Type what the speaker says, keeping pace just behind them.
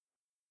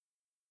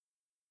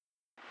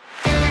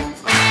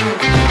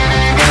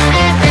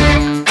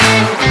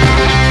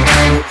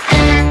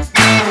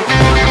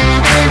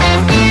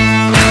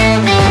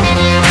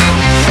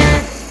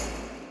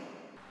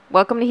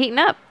Welcome to Heating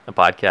Up, a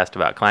podcast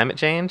about climate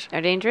change,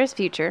 our dangerous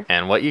future.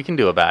 and what you can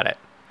do about it.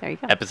 There you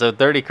go. Episode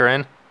 30,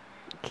 Corinne.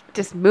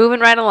 Just moving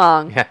right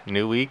along. Yeah,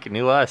 new week,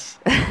 new us.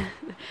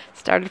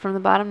 Started from the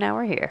bottom, now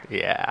we're here.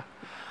 Yeah.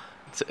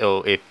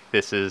 So if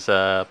this is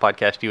a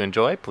podcast you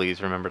enjoy,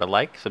 please remember to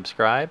like,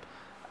 subscribe,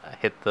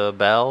 hit the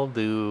bell,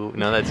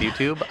 that's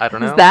YouTube? I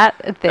don't know. Is that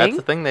a thing? That's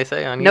the thing they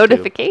say on YouTube.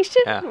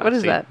 Notification? Yeah, What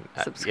is that?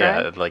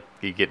 Subscribe? Yeah, like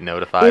you get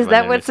notified. Is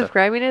that when what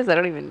subscribing is? I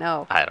don't even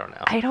know. I don't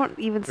know. I don't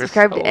even We're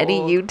subscribe to so any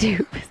old.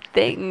 YouTube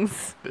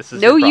things. This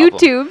is No your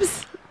problem.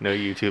 YouTubes. No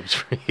YouTubes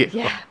for you.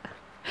 Yeah.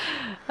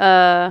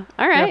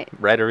 All right. Yeah,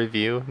 write a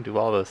review, do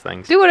all those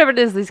things. Do whatever it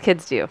is these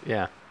kids do.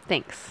 Yeah.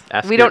 Thanks.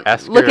 Ask We your, don't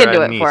ask look your,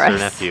 into it niece for or us.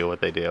 nephew what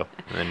they do,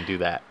 and then do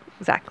that.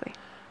 Exactly.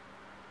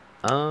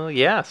 Oh,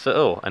 yeah.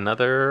 So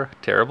another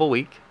terrible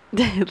week.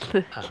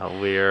 We've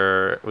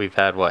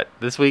had what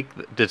this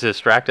week to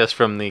distract us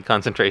from the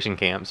concentration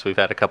camps. We've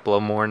had a couple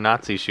of more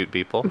Nazis shoot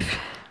people.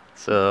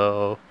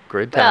 So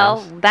good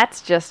Well, times.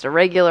 that's just a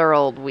regular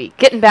old week.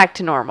 Getting back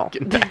to normal.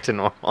 Getting back to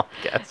normal,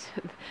 I guess.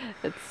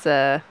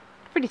 It's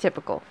pretty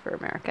typical for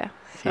America.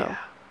 So. Yeah.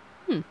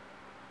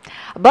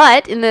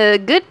 But in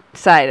the good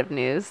side of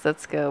news,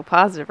 let's go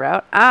positive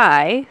route.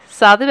 I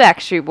saw the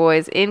Backstreet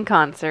Boys in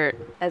concert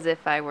as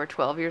if I were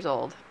 12 years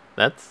old.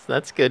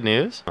 That's good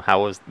news.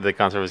 How was the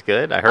concert? Was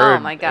good. I heard. Oh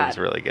my god, it was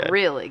really good.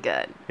 Really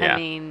good. Yeah. I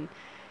mean,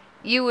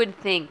 you would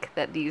think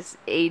that these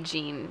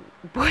aging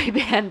boy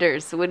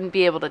banders wouldn't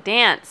be able to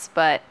dance,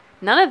 but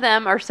none of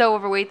them are so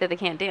overweight that they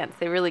can't dance.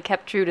 They really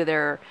kept true to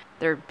their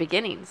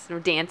beginnings. They were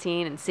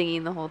dancing and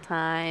singing the whole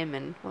time,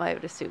 and well, I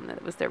would assume that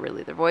it was their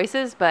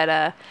voices,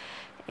 but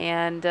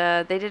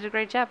they did a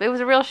great job. It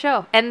was a real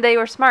show, and they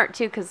were smart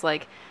too, because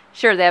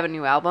sure, they have a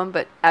new album,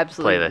 but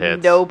absolutely Play the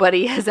hits.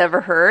 nobody has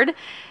ever heard.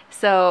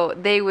 So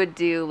they would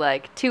do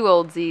two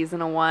old Z's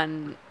and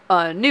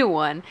a new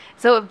one.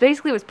 So it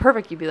basically was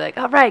perfect. You'd be like,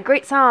 all right,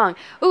 great song.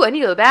 Ooh, I need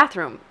to go to the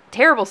bathroom.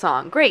 Terrible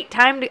song. Great.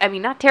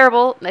 Not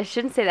terrible. I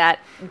shouldn't say that.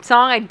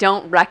 Song I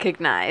don't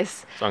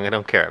recognize. Song I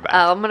don't care about.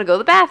 I'm going to go to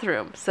the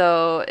bathroom.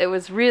 So it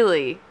was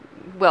really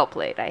well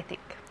played, I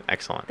think.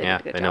 Excellent. They did Yeah,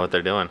 a good they know job. what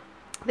they're doing.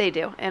 They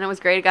do. And it was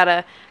great.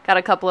 I got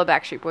a couple of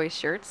Backstreet Boys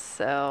shirts.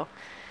 So,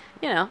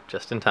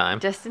 Just in time.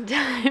 just in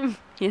time,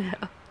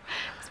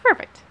 It's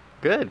perfect.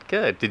 Good.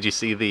 Did you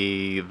see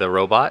the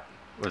robot?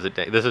 Was it?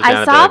 This is down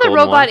I at saw the Golden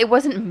robot. One? It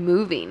wasn't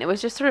moving. It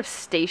was just sort of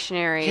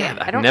stationary. Yeah,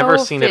 I I've don't never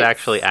know if seen it it's-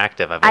 actually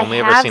active. I've only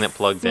ever seen it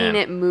plugged in. I've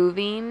seen it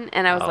moving,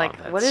 and I was like,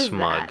 that "What is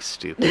smug, that?"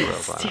 stupid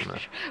robot.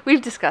 Stupid.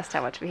 We've discussed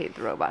how much we hate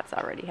the robots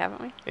already,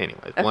 haven't we?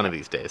 Anyways, one of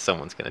these days,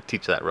 someone's going to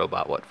teach that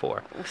robot what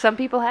for. Some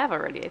people have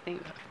already, I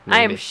think.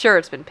 I am Maybe. sure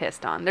it's been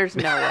pissed on. There's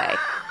no way.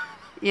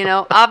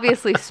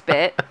 Obviously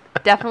spit,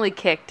 definitely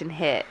kicked and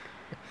hit.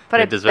 But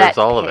it I deserves bet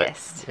all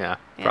pissed. of it. Yeah,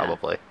 Yeah.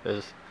 probably.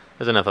 There's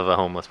enough of a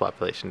homeless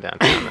population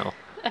downtown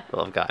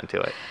they'll have gotten to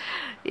it.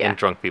 Yeah, And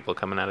drunk people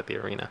coming out of the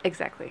arena.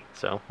 exactly.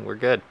 So we're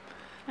good.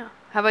 Yeah.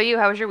 How about you?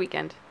 How was your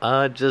weekend?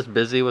 Just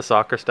busy with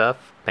soccer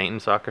stuff, painting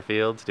soccer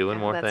fields, doing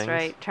more That's things.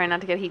 right. Try not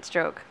to get heat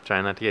stroke.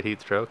 Trying not to get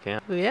heat stroke. Yeah.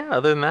 Yeah.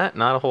 Other than that,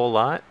 not a whole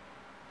lot.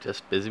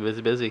 Just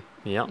busy.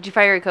 Yeah. Did you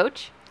fire your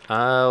coach?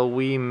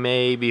 We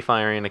may be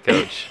firing a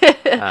coach.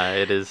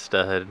 It is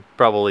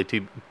probably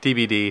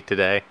TBD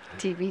today,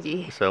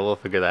 TBD. so we'll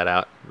figure that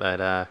out.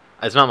 But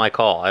it's not my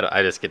call.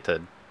 I just get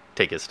to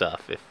take his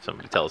stuff. If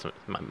somebody tells me,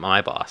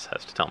 my boss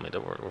has to tell me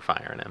that we're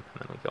firing him,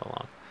 and then we go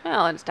along.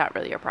 Well, it's not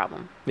really your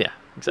problem. Yeah,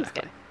 That's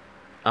exactly. good.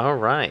 All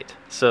right.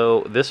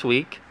 So this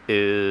week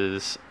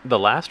is the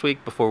last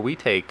week before we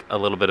take a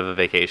little bit of a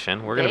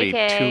vacation. We're going to be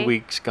Vacay. 2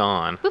 weeks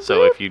gone. Whoop,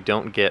 So whoop. if you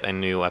don't get a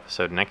new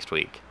episode next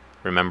week,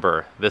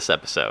 remember this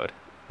episode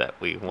that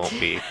we won't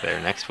be there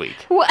next week.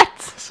 What?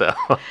 So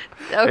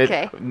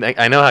Okay.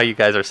 I know how you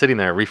guys are sitting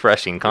there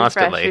refreshing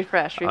constantly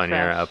refresh. on your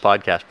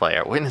podcast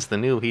player. When is the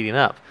new Heating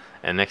Up?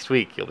 And next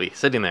week you'll be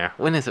sitting there.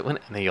 When is it? And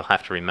then you'll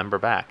have to remember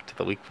back to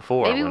the week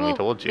before when we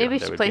told you. Maybe we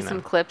there should would play be some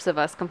none. clips of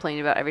us complaining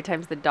about every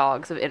time the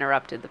dogs have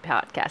interrupted the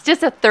podcast.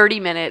 Just a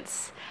 30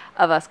 minutes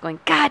of us going,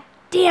 God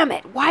damn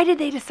it! Why did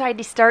they decide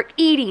to start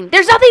eating?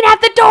 There's nothing at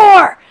the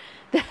door.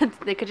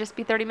 They could just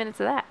be 30 minutes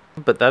of that.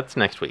 But that's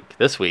next week.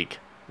 This week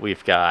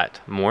we've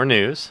got more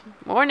news,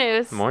 More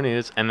news.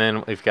 and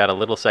then we've got a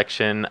little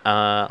section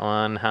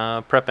on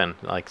prepping,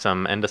 like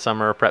some end of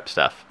summer prep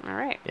stuff. All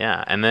right.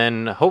 Yeah, and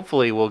then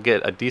hopefully we'll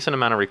get a decent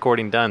amount of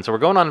recording done. So we're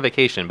going on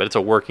vacation, but it's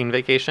a working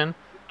vacation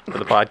for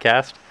the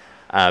podcast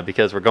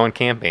because we're going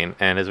camping.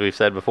 And as we've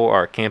said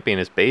before, camping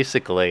is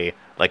basically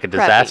like a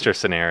disaster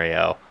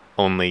scenario,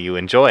 only you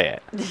enjoy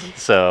it.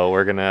 So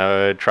we're going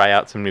to try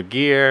out some new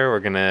gear. We're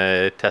going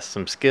to test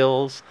some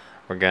skills.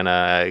 We're going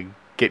to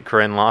get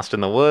Corinne lost in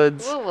the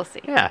woods. Well, we'll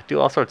see. Yeah, do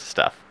all sorts of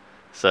stuff.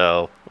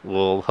 So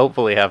we'll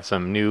hopefully have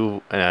some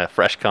new,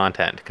 fresh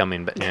content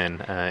coming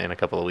in a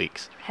couple of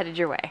weeks. Headed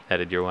your way.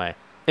 Headed your way.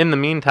 In the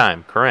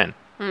meantime, Corinne,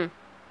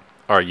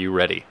 are you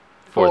ready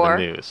for the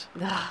news?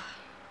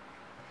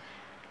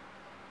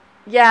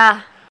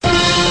 Yeah.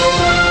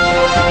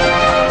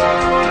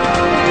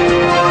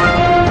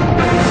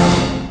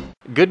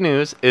 Good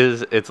news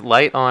is it's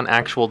light on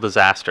actual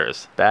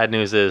disasters. Bad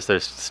news is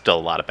there's still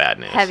a lot of bad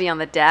news. Heavy on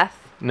the death.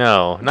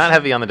 No, not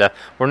heavy on the death.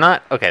 We're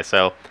not okay.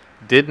 So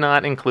did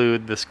not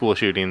include the school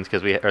shootings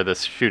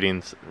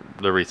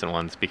the recent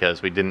ones,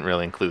 because we didn't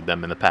really include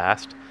them in the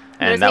past.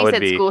 And that would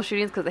be school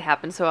shootings because they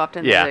happen so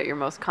often. Yeah. They're your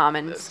most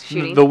common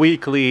shooting. the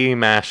weekly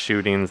mass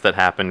shootings that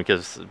happen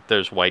because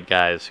there's white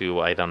guys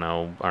who, I don't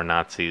know, are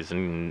Nazis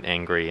and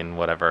angry and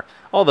whatever.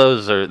 All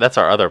that's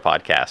our other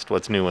podcast,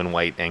 What's New in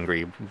White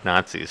Angry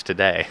Nazis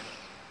Today.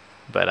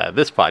 But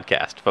this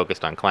podcast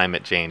focused on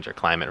climate change or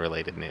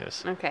climate-related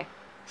news. Okay.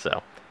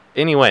 So,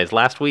 anyways,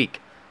 last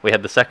week we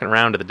had the second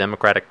round of the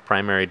Democratic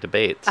primary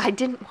debates. I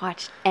didn't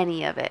watch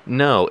any of it.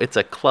 No, it's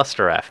a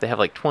cluster F. They have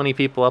like 20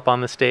 people up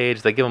on the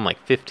stage. They give them like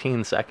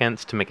 15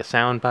 seconds to make a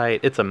sound bite.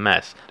 It's a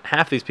mess.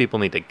 Half these people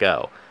need to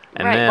go.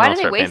 And right. then Why I'll do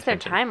they start paying waste their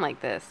attention. time like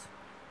this?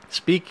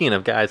 Speaking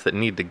of guys that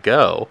need to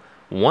go,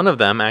 one of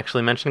them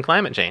actually mentioned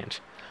climate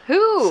change.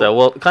 Who? So,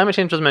 well, climate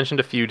change was mentioned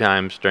a few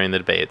times during the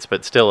debates,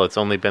 but still, it's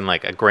only been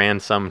like a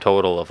grand sum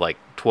total of like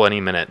 20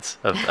 minutes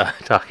of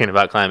talking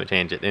about climate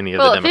change at any of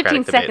the Democratic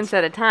 15 debates. seconds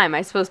at a time.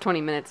 I suppose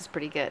 20 minutes is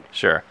pretty good.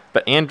 Sure.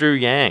 But Andrew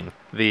Yang,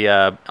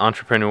 the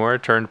entrepreneur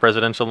turned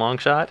presidential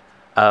longshot,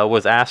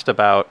 was asked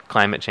about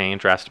climate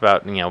change, or asked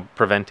about,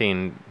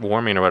 preventing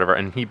warming or whatever,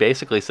 and he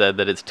basically said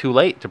that it's too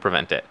late to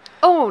prevent it.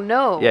 Oh,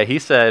 no. Yeah, he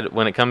said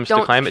when it comes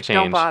to climate change,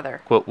 don't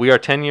bother. quote, we are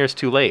 10 years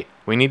too late.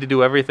 We need to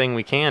do everything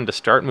we can to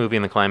start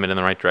moving the climate in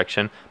the right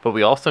direction, but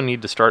we also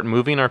need to start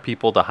moving our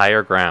people to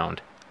higher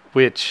ground,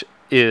 which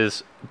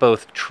is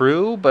both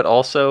true, but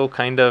also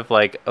kind of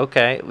like,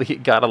 okay, he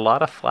got a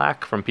lot of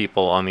flack from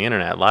people on the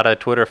internet. A lot of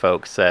Twitter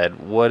folks said,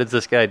 what is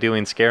this guy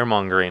doing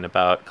scaremongering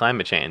about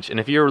climate change? And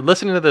if you're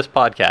listening to this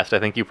podcast, I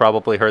think you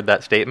probably heard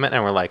that statement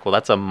and were like, well,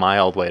 that's a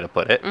mild way to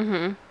put it.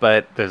 Mm-hmm.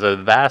 But there's a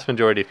vast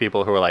majority of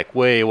people who are like,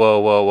 wait,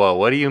 whoa,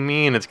 what do you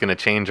mean it's going to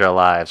change our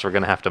lives? We're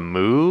going to have to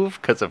move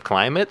because of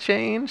climate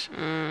change?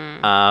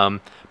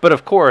 But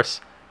of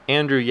course,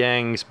 Andrew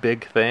Yang's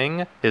big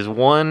thing, his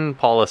one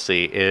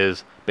policy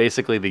is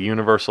basically the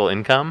universal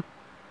income.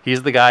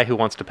 He's the guy who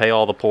wants to pay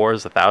all the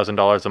poors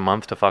 $1,000 a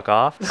month to fuck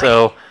off.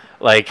 So,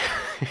 like,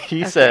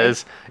 he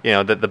says,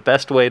 that the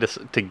best way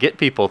to get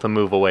people to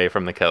move away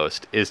from the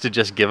coast is to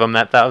just give them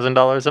that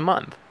 $1,000 a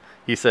month.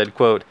 He said,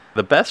 quote,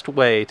 the best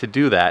way to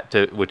do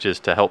that, which is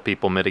to help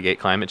people mitigate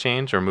climate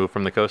change or move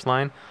from the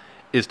coastline,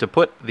 is to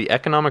put the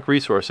economic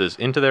resources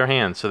into their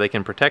hands so they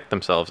can protect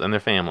themselves and their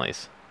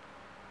families.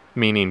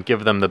 Meaning,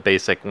 give them the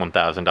basic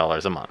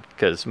 $1,000 a month,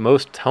 because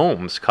most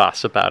homes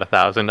cost about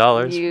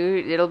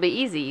 $1,000. It'll be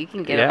easy. You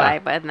can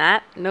get by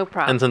that, no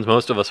problem. And since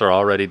most of us are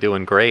already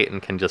doing great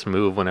and can just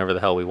move whenever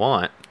the hell we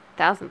want,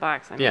 $1,000. I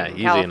mean, yeah, in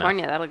easy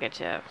California, enough. that'll get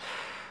you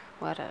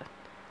a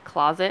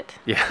closet.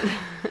 Yeah,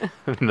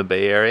 in the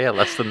Bay Area,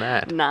 less than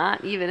that.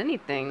 Not even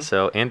anything.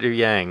 So Andrew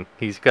Yang,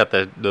 he's got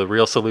the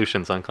real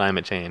solutions on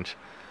climate change.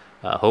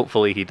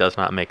 Hopefully, he does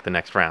not make the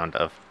next round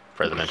of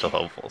presidential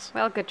hopefuls.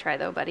 Well, good try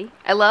though, buddy.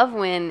 I love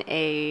when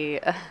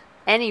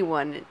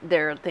anyone,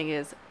 their thing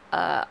is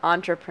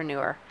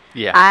entrepreneur.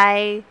 Yeah.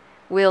 I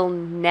will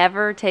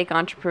never take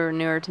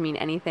entrepreneur to mean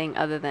anything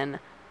other than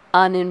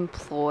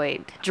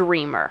unemployed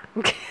dreamer.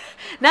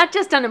 Not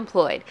just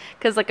unemployed,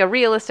 because like a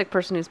realistic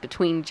person who's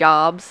between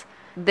jobs,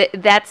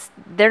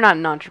 they're not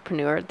an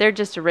entrepreneur. They're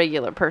just a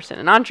regular person.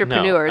 An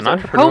entrepreneur is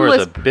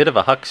a bit of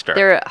a huckster.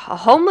 They're a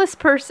homeless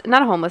person,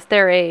 not a homeless.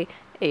 They're a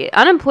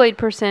unemployed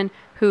person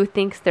who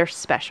thinks they're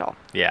special.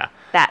 Yeah.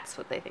 That's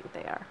what they think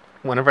they are.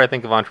 Whenever I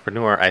think of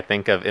entrepreneur, I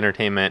think of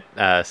Entertainment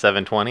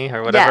 720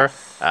 or whatever,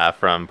 yes.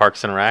 From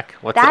Parks and Rec.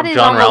 That is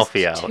John almost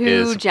Ralphio too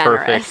is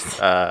generous.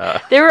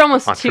 perfect. They were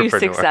almost too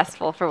entrepreneur.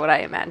 successful for what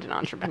I imagine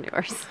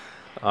entrepreneurs.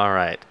 All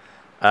right.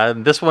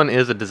 This one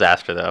is a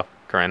disaster, though,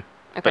 Corinne.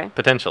 Okay.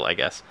 Potential, I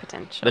guess.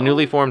 Potential. The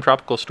newly formed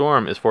tropical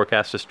storm is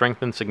forecast to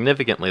strengthen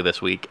significantly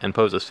this week and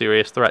pose a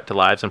serious threat to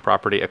lives and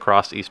property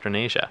across eastern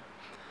Asia.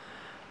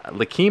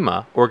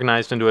 Likima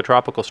organized into a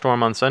tropical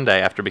storm on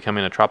Sunday after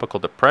becoming a tropical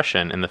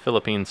depression in the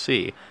Philippine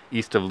Sea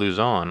east of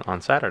Luzon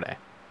on Saturday.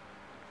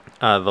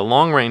 The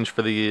long range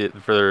for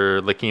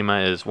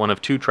Likima is one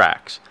of two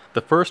tracks.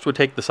 The first would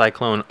take the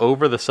cyclone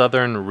over the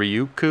southern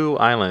Ryukyu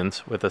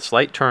Islands with a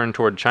slight turn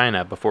toward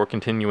China before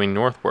continuing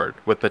northward,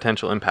 with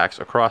potential impacts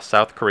across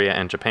South Korea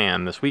and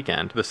Japan this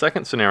weekend. The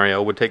second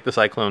scenario would take the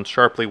cyclone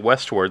sharply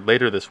westward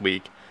later this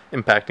week,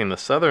 impacting the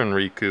southern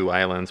Ryukyu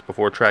Islands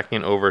before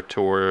tracking over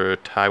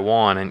toward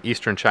Taiwan and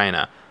eastern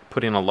China,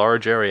 putting a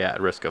large area at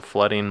risk of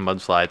flooding,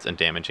 mudslides, and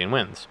damaging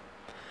winds.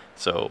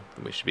 So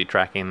we should be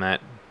tracking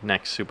that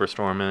next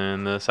superstorm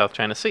in the South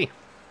China Sea.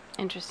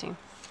 Interesting.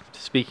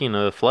 Speaking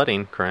of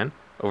flooding, Corinne,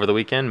 over the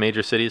weekend,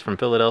 major cities from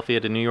Philadelphia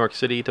to New York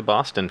City to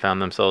Boston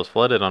found themselves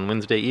flooded on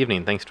Wednesday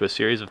evening thanks to a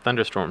series of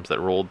thunderstorms that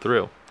rolled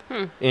through.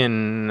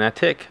 In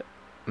Natick,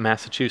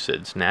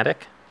 Massachusetts,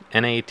 Natick?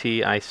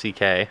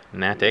 N-A-T-I-C-K,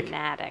 Natick.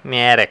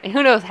 Natick.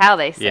 Who knows how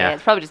they say it?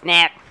 It's probably just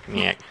Nat.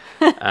 Yeah.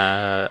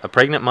 A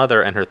pregnant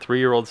mother and her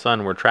 3-year-old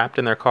son were trapped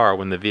in their car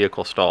when the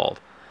vehicle stalled.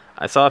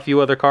 I saw a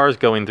few other cars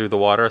going through the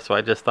water, so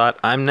I just thought,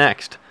 I'm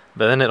next.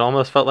 But then it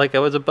almost felt like I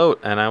was a boat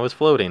and I was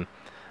floating.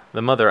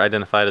 The mother,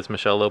 identified as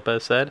Michelle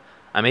Lopez, said,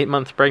 "I'm 8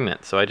 months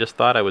pregnant, so I just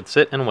thought I would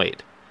sit and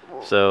wait."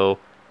 So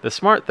the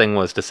smart thing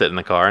was to sit in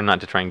the car and not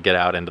to try and get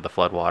out into the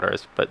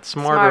floodwaters. But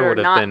smarter would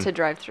have not been to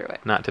drive through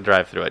it. not to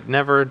drive through it.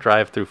 Never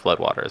drive through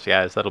floodwaters,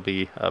 guys. That'll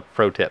be a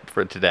pro tip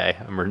for today,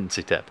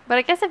 emergency tip. But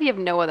I guess if you have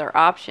no other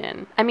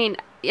option, I mean,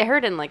 I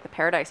heard in like the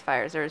Paradise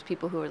Fires, there was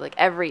people who were like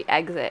every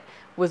exit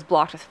was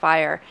blocked with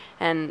fire,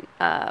 and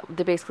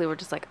they basically were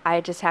just like,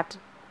 I just have to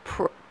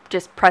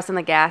just press on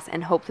the gas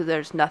and hope that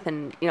there's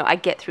nothing, I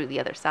get through the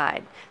other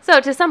side. So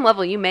to some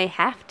level, you may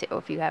have to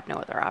if you have no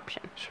other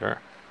option. Sure.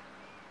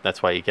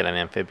 That's why you get an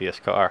amphibious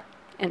car.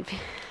 And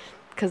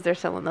because they're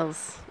selling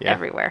those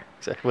everywhere.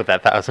 Exactly. With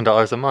that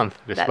 $1,000 a month.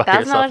 That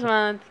 $1,000 a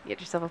month, get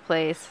yourself a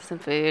place, some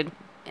food,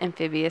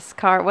 amphibious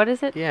car. What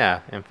is it? Yeah,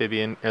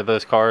 amphibian are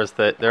those cars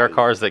that there are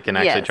cars that can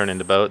actually turn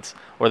into boats,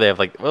 or they have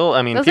like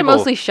those are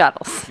mostly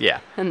shuttles. Yeah,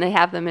 and they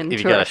have them in.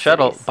 If you got a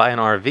shuttle, buy an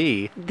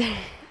RV.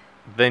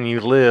 Then you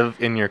live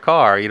in your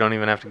car. You don't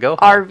even have to go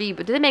home. RV,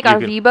 but do they make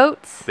RV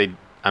boats?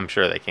 I'm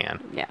sure they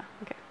can. Yeah.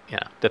 Okay.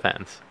 Yeah,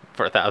 depends.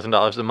 For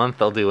 $1,000 a month,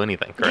 they'll do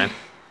anything, Corinne.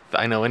 If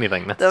I know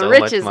anything, that's the so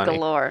riches much money.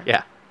 Galore.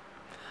 Yeah.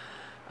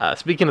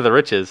 Speaking of the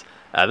riches,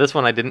 this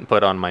one I didn't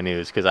put on my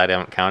news because I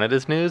don't count it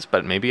as news,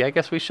 but maybe I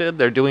guess we should.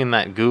 They're doing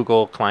that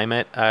Google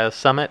Climate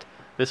Summit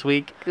this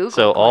week.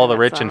 So all the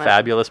rich and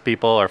fabulous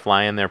people are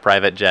flying their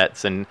private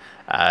jets and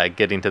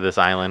getting to this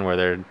island where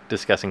they're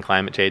discussing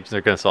climate change. They're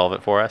going to solve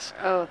it for us.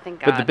 Oh, thank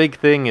God. But the big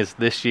thing is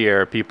this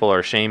year people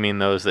are shaming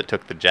those that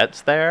took the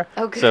jets there.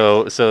 Oh,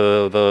 good.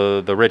 So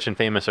the rich and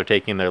famous are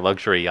taking their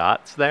luxury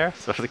yachts there,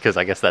 because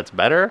I guess that's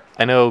better.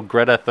 I know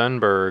Greta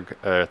Thunberg,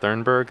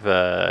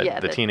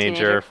 the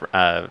teenager.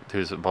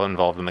 Who's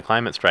involved in the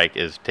climate strike,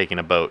 is taking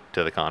a boat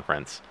to the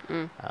conference.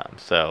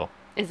 So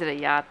is it a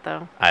yacht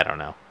though? I don't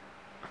know.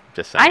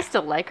 Just saying. I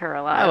still like her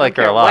a lot. I like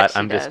her a lot.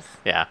 I'm just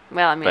yeah.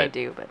 Well, I mean, I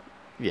do, but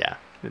yeah,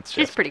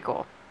 she's pretty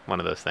cool. One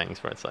of those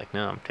things where it's like,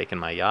 no, I'm taking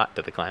my yacht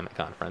to the climate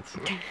conference.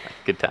 Like,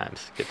 good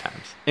times.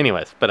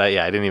 Anyways, but I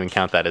didn't even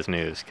count that as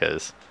news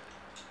because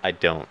I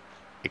don't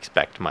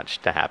expect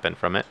much to happen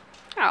from it.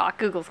 Oh,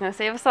 Google's gonna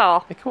save us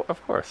all.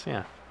 Of course,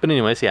 yeah. But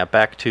anyways,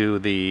 back to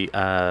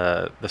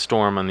the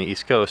storm on the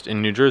East Coast.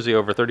 In New Jersey,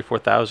 over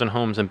 34,000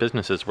 homes and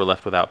businesses were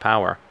left without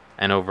power,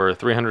 and over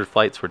 300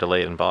 flights were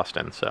delayed in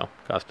Boston, so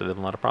caused them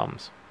a lot of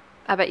problems.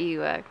 I bet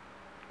you,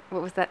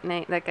 what was that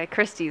name? That guy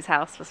Christie's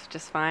house was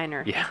just fine,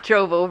 or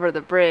drove over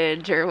the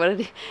bridge, or what did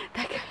he?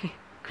 That guy.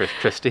 Chris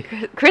Christie?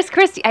 Chris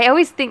Christie. I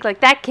always think,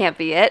 like, that can't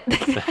be it.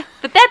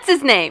 But that's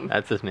his name.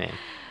 That's his name.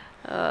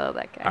 Oh,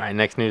 that guy. All right,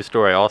 next news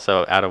story,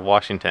 also out of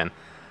Washington.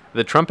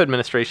 The Trump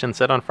administration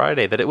said on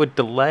Friday that it would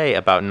delay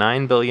about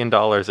 $9 billion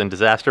in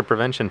disaster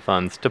prevention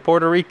funds to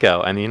Puerto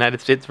Rico and the United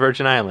States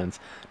Virgin Islands,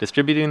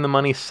 distributing the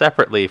money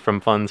separately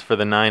from funds for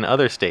the 9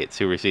 other states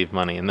who received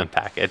money in the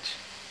package.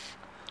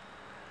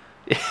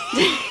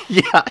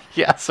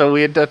 Yeah. So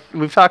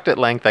we've talked at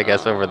length, I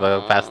guess, over the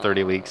past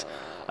 30 weeks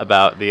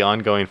about the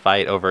ongoing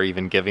fight over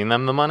even giving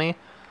them the money.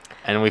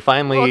 And we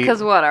finally... Well,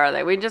 because what are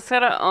they? We just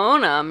gotta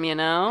own them,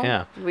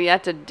 Yeah. We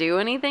have to do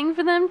anything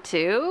for them,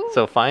 too?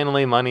 So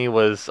finally money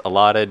was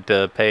allotted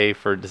to pay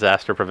for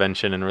disaster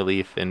prevention and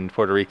relief in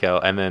Puerto Rico.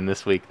 And then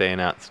this week they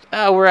announced,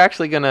 we're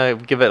actually going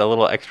to give it a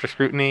little extra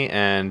scrutiny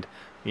and,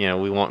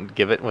 we won't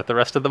give it with the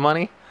rest of the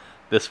money.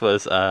 This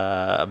was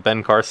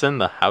Ben Carson,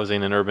 the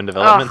Housing and Urban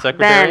Development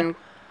Secretary. Ben.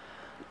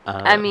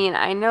 I mean,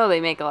 I know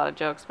they make a lot of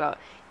jokes about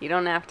you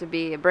don't have to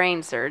be a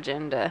brain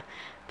surgeon to...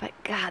 But,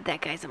 God, that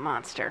guy's a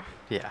monster.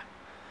 Yeah.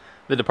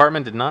 The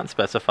department did not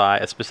specify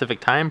a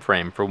specific time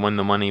frame for when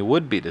the money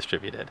would be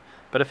distributed,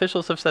 but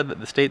officials have said that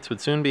the states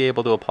would soon be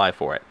able to apply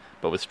for it,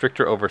 but with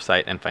stricter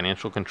oversight and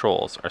financial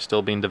controls are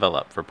still being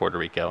developed for Puerto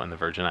Rico and the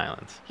Virgin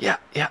Islands. Yeah.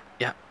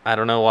 I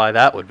don't know why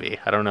that would be.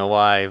 I don't know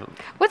why...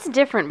 What's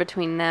different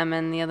between them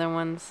and the other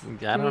ones?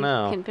 I don't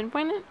know. Can you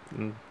pinpoint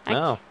it?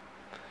 No.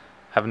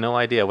 Have no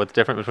idea. What's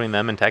different between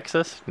them and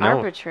Texas? No.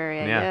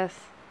 Arbitrary, I guess.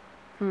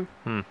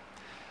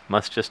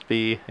 Must just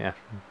be,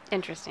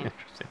 Interesting.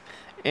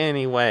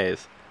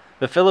 Anyways,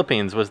 the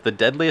Philippines was the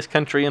deadliest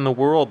country in the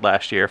world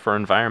last year for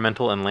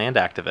environmental and land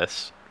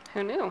activists.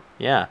 Who knew?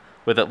 Yeah,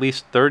 with at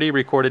least 30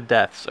 recorded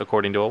deaths,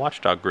 according to a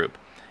watchdog group.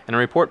 In a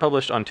report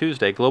published on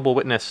Tuesday, Global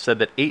Witness said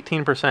that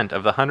 18%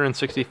 of the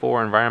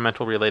 164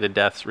 environmental-related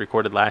deaths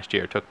recorded last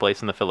year took place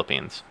in the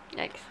Philippines.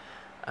 Yikes.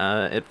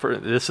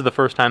 This is the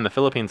first time the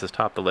Philippines has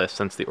topped the list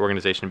since the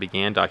organization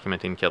began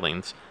documenting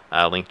killings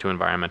linked to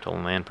environmental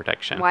and land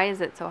protection. Why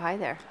is it so high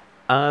there?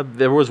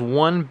 There was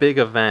one big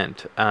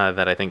event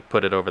that I think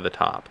put it over the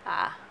top.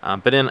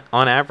 But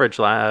on average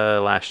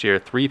last year,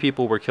 3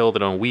 people were killed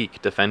in a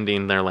week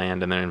defending their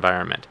land and their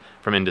environment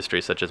from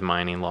industries such as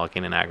mining,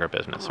 logging, and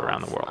agribusiness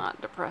around the world. That's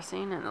not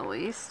depressing in the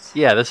least.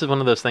 Yeah, this is one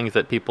of those things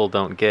that people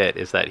don't get,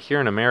 is that here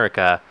in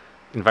America,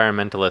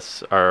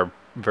 environmentalists are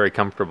very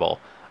comfortable.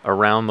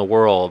 Around the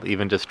world,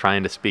 even just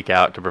trying to speak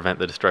out to prevent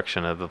the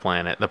destruction of the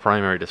planet, the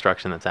primary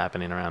destruction that's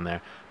happening around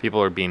there.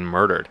 People are being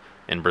murdered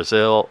in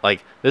Brazil.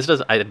 Like, this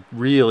does, I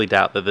really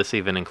doubt that this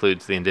even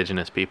includes the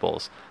indigenous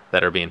peoples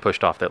that are being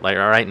pushed off. That, like,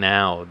 right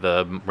now,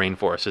 the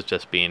rainforest is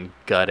just being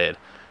gutted,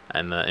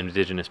 and the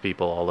indigenous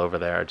people all over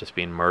there are just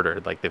being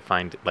murdered. Like, they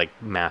find, like,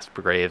 mass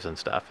graves and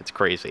stuff. It's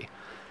crazy.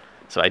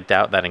 So I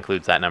doubt that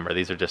includes that number.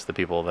 These are just the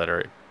people that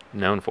are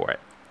known for it.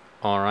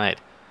 All right.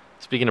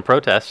 Speaking of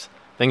protests,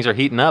 things are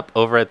heating up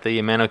over at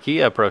the Mauna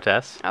Kea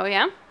protests. Oh,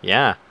 yeah?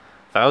 Yeah.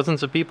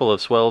 Thousands of people have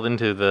swelled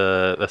into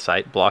the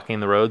site, blocking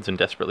the roads and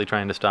desperately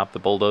trying to stop the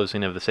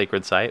bulldozing of the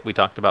sacred site we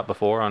talked about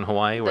before on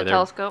Hawaii. The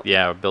telescope?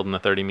 Yeah, building the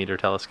 30-meter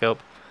telescope.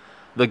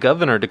 The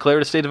governor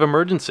declared a state of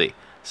emergency,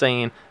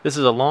 saying, "This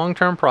is a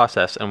long-term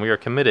process and we are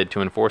committed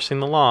to enforcing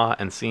the law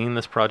and seeing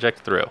this project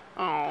through."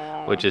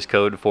 Oh. Which is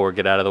code for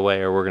get out of the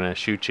way or we're going to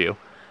shoot you.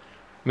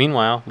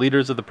 Meanwhile,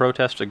 leaders of the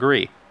protest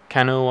agree.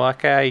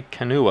 Kanuakai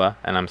Kanua,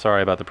 and I'm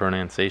sorry about the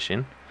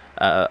pronunciation,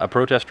 a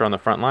protester on the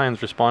front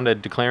lines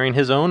responded declaring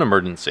his own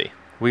emergency.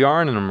 "We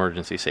are in an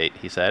emergency state,"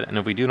 he said, "and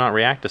if we do not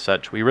react as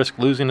such, we risk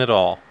losing it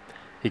all."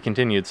 He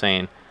continued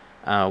saying,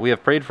 "We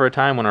have prayed for a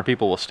time when our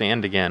people will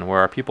stand again, where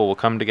our people will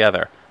come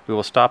together. We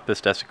will stop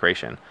this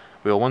desecration.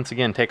 We will once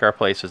again take our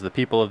place as the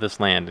people of this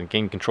land and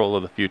gain control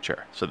of the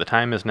future. So the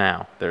time is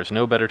now. There is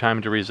no better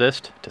time to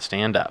resist, to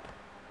stand up."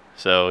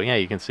 So, yeah,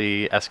 you can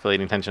see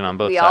escalating tension on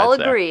both sides We all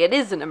there. agree it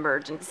is an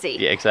emergency.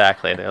 Yeah,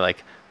 exactly. They're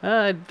like,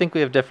 I think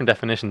we have different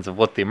definitions of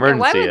what the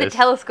emergency Why would is. the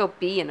telescope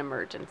be an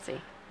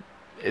emergency?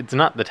 It's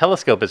not, the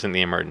telescope isn't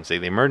the emergency.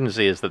 The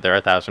emergency is that there are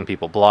 1,000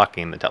 people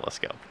blocking the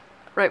telescope.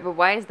 Right, but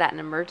why is that an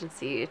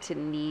emergency to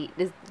need?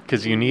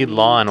 Because you need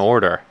law and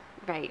order.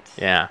 Right.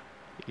 Yeah.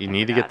 You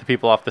need to God. get the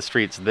people off the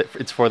streets.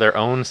 It's for their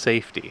own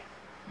safety.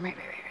 Right.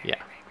 Yeah.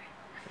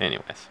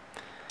 Anyways.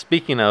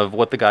 Speaking of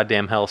what the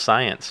goddamn hell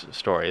science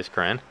stories,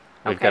 Corinne,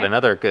 we've got Okay.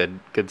 another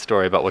good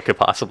story about what could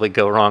possibly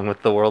go wrong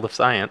with the world of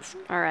science.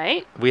 All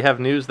right. We have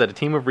news that a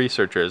team of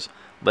researchers,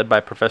 led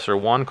by Professor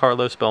Juan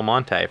Carlos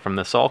Belmonte from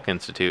the Salk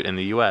Institute in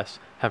the U.S.,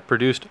 have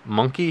produced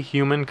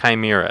monkey-human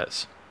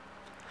chimeras.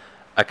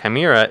 A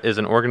chimera is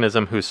an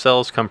organism whose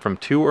cells come from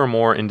 2 or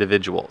more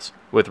individuals,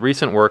 with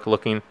recent work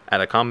looking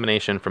at a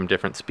combination from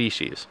different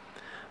species.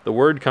 The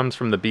word comes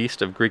from the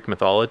beast of Greek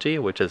mythology,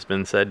 which has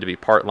been said to be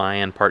part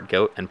lion, part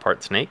goat, and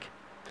part snake.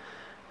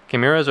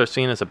 Chimeras are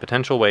seen as a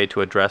potential way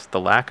to address the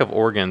lack of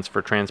organs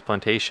for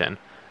transplantation,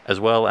 as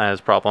well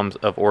as problems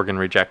of organ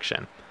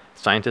rejection.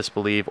 Scientists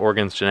believe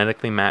organs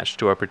genetically matched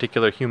to a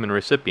particular human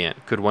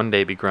recipient could one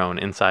day be grown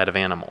inside of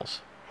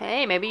animals.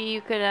 Hey, maybe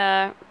you could.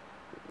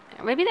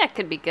 Maybe that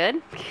could be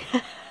good.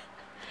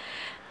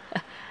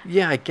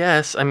 Yeah, I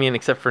guess. I mean,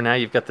 except for now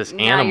you've got this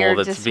Now animal you're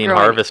that's just being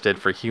growing- harvested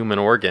for human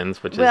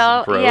organs, which Well,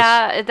 is gross.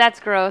 yeah, that's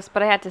gross.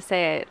 But I had to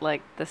say it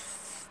like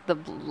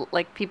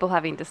like people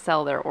having to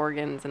sell their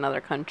organs in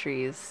other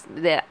countries.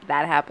 That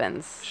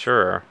happens.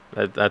 Sure,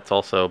 that's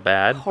also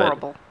bad.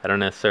 Horrible. But I don't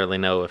necessarily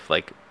know if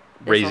like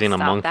This'll raising a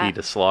stop monkey that.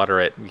 to slaughter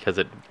it because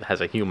it has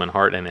a human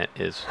heart in it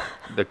is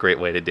the great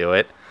way to do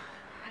it.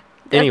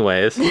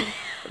 Anyways,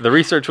 the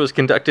research was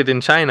conducted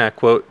in China,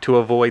 quote, to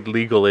avoid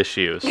legal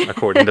issues,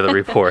 according to the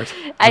report.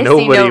 I see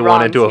Nobody no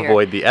wanted to wrongs here.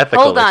 avoid the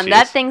ethical Hold on, issues.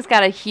 that thing's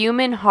got a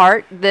human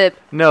heart.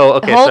 No,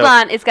 okay. Hold so,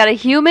 on, it's got a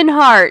human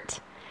heart.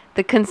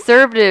 The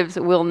conservatives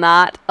will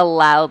not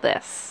allow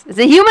this. It's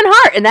a human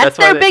heart, and that's That's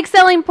why their big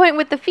selling point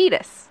with the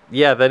fetus.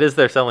 Yeah, that is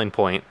their selling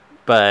point,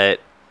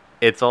 but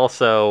it's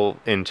also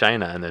in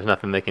China, and there's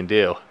nothing they can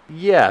do.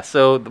 Yeah,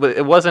 so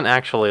it wasn't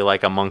actually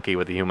like a monkey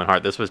with a human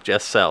heart. This was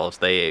just cells.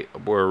 They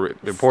were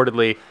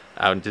reportedly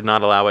did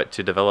not allow it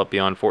to develop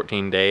beyond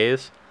 14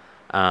 days.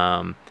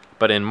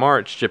 But in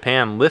March,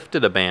 Japan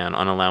lifted a ban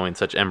on allowing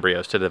such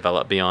embryos to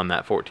develop beyond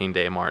that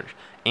 14-day mark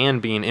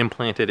and being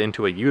implanted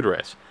into a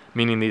uterus,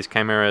 meaning these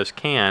chimeras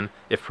can,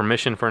 if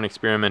permission for an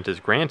experiment is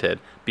granted,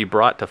 be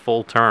brought to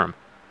full term.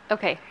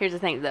 Okay, here's the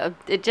thing though.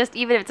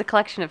 Even if it's a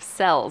collection of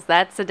cells,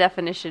 that's a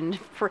definition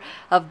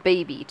of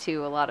baby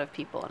to a lot of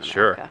people in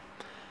Sure.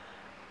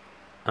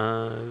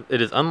 America.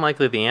 It is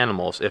unlikely the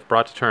animals, if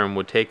brought to term,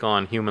 would take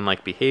on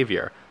human-like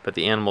behavior, but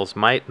the animals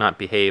might not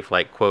behave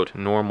like, quote,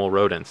 normal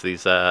rodents,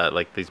 these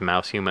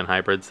mouse-human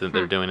hybrids that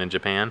they're doing in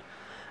Japan.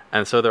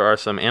 And so there are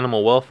some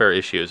animal welfare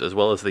issues, as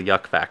well as the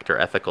yuck factor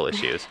ethical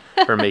issues,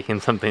 for making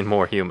something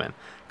more human.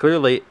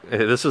 Clearly,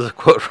 this is a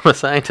quote from a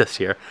scientist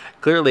here,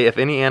 clearly if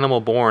any animal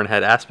born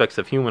had aspects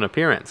of human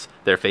appearance,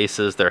 their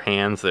faces, their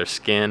hands, their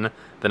skin,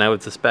 then I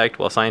would suspect,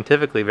 while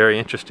scientifically very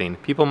interesting,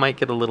 people might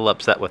get a little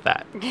upset with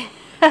that.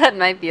 That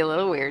might be a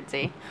little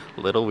weirdsy.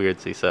 Little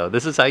weirdsy. So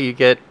this is how you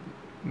get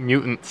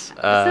mutants.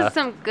 This is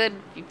some good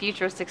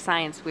futuristic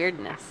science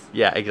weirdness.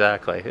 Yeah,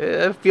 exactly.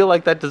 I feel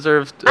like that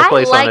deserves a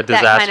place I like on a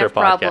disaster that kind of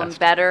problem podcast.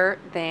 better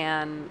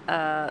than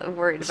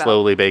worried about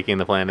Slowly baking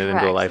the planet into a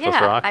Correct. lifeless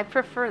yeah, rock. I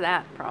prefer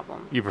that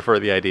problem. You prefer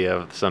the idea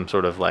of some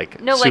sort of like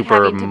No, like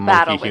super having to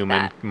battle monkey with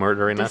human that.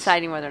 murdering us.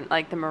 Deciding whether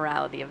like the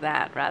morality of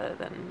that rather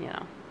than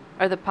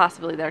or the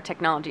possibility that our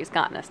technology has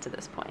gotten us to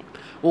this point.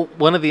 Well,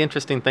 one of the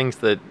interesting things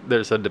that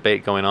there's a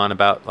debate going on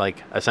about,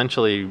 like,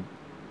 essentially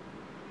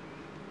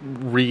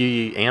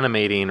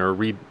reanimating or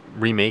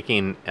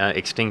remaking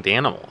extinct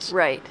animals.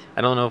 Right.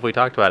 I don't know if we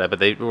talked about it, but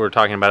they were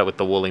talking about it with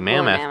the woolly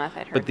mammoth.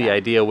 I'd heard But the that.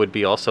 idea would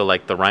be also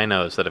like the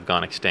rhinos that have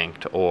gone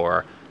extinct,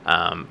 or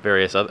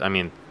various other. I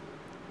mean,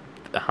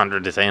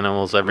 hundreds of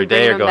animals every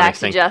day are them going back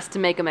extinct. just to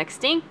make them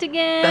extinct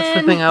again.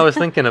 That's the thing I was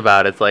thinking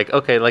about. It's like,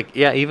 okay, like,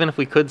 yeah, even if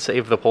we could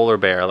save the polar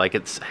bear, like,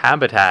 its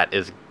habitat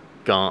is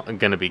going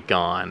to be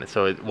gone,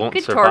 so it won't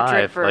could survive.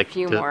 torture it for a like,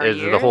 few more is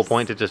the whole years.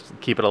 point to just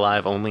keep it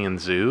alive only in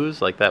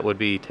zoos? Like, that would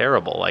be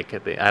terrible. Like,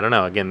 I don't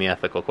know. Again, the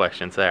ethical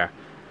questions there.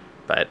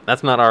 But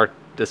that's not our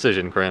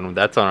decision, Corinne.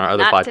 That's on our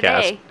other Not podcast,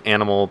 today.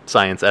 Animal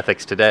Science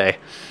Ethics Today.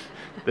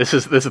 This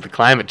is the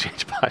climate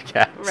change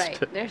podcast. Right.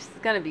 There's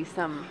going to be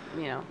some,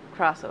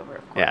 crossover,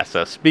 of course. Yeah,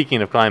 so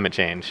speaking of climate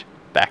change,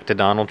 back to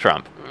Donald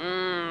Trump,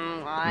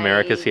 Why?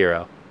 America's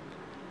hero.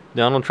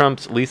 Donald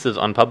Trump's leases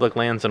on public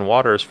lands and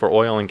waters for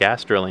oil and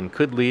gas drilling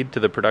could lead to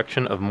the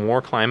production of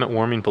more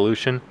climate-warming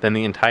pollution than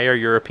the entire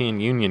European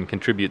Union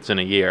contributes in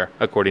a year,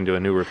 according to a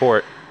new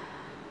report.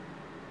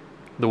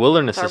 The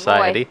Wilderness Our boy.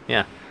 Society,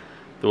 the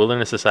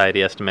Wilderness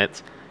Society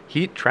estimates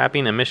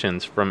heat-trapping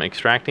emissions from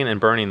extracting and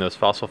burning those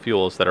fossil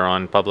fuels that are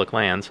on public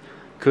lands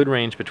could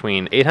range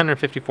between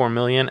 854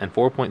 million and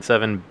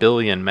 4.7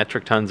 billion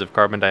metric tons of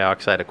carbon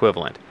dioxide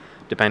equivalent,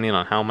 depending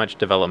on how much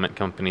development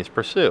companies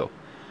pursue.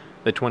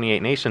 The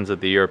 28 nations of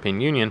the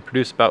European Union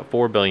produce about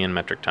 4 billion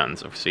metric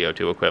tons of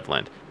CO2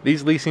 equivalent.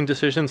 These leasing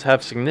decisions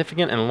have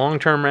significant and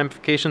long-term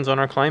ramifications on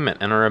our climate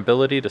and our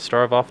ability to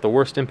starve off the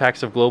worst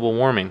impacts of global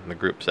warming, the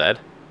group said.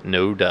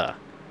 No duh.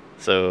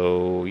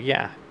 So,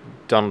 yeah.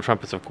 Donald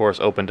Trump has, of course,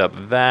 opened up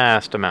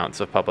vast amounts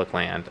of public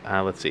land.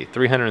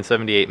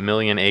 378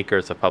 million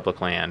acres of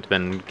public land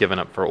been given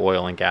up for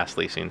oil and gas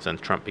leasing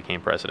since Trump became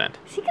president.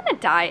 Is he going to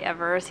die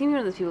ever? Is he one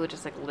of those people who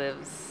just,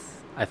 lives?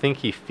 I think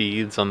he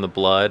feeds on the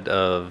blood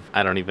of,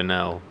 I don't even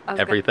know,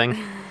 everything.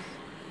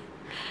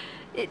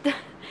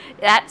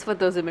 That's what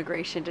those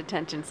immigration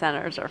detention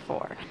centers are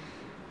for.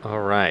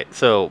 All right.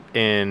 So,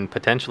 in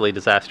potentially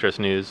disastrous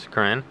news,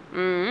 Corinne,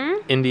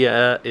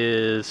 India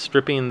is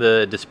stripping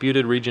the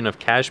disputed region of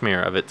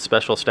Kashmir of its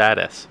special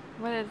status.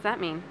 What does that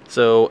mean?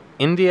 So,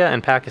 India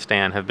and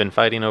Pakistan have been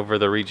fighting over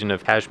the region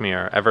of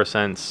Kashmir ever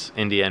since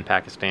India and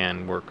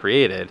Pakistan were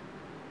created.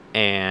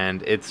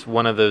 And it's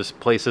one of those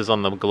places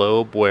on the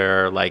globe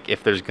where,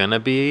 if there's going to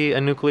be a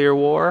nuclear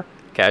war,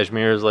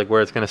 Kashmir is,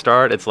 where it's going to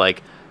start. It's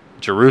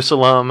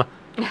Jerusalem,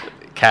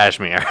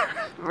 Kashmir.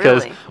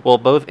 Because, Really? well,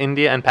 both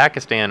India and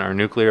Pakistan are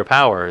nuclear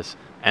powers,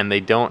 and they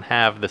don't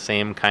have the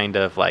same kind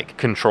of,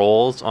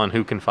 controls on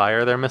who can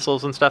fire their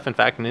missiles and stuff. In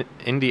fact,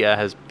 India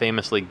has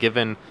famously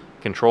given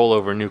control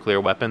over nuclear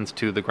weapons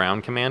to the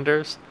ground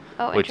commanders,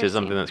 which is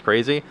something that's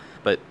crazy.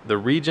 But the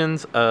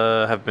regions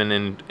have been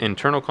in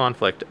internal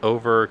conflict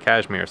over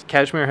Kashmir.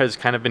 Kashmir has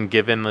kind of been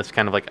given this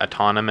kind of,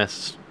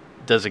 autonomous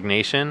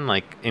designation.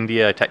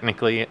 India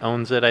technically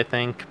owns it, I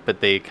think,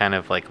 but they kind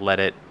of, let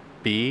it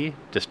be.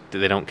 Just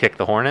they don't kick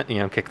the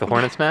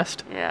hornet's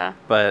nest. Yeah.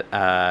 But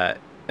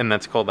and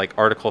that's called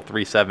Article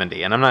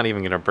 370. And I'm not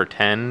even going to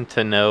pretend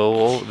to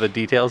know the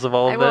details of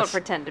all of I this. won't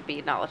pretend to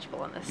be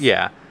knowledgeable in this.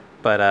 Yeah.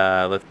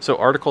 But so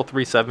Article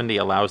 370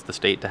 allows the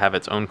state to have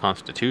its own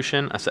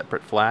constitution, a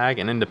separate flag,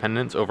 and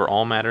independence over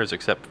all matters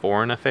except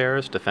foreign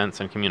affairs, defense,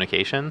 and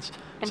communications.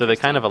 So they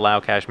kind of allow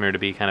Kashmir to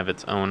be kind of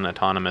its own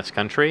autonomous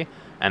country.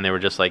 And they were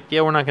just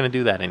we're not going to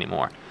do that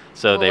anymore.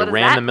 So they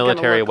ran the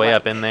military way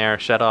up in there,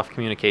 shut off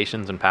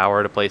communications and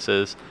power to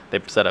places. They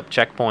set up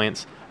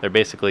checkpoints. They're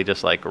basically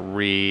just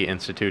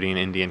reinstituting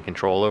Indian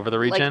control over the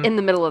region. In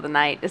the middle of the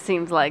night, it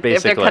seems like. If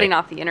Basically. they're cutting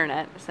off the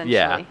internet, essentially.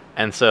 Yeah.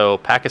 And so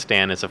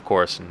Pakistan is, of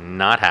course,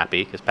 not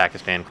happy because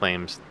Pakistan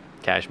claims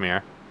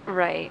Kashmir.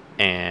 Right.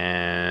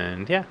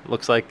 And yeah,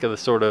 looks like the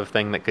sort of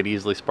thing that could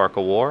easily spark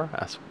a war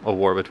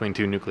between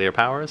two nuclear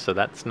powers. So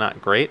that's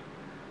not great.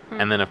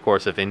 And then, of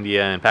course, if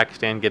India and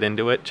Pakistan get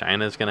into it,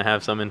 China's going to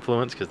have some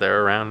influence because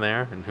they're around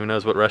there, and who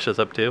knows what Russia's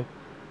up to.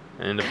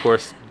 And, of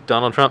course,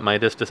 Donald Trump might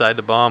just decide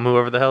to bomb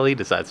whoever the hell he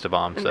decides to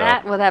bomb. And so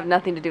that will have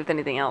nothing to do with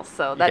anything else,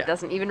 so that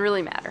doesn't even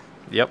really matter.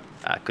 Yep,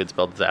 could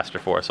spell disaster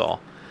for us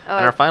all. Oh,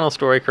 and our final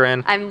story,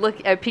 Corinne,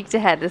 I peeked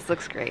ahead. This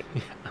looks great.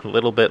 a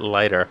little bit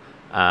lighter,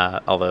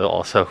 although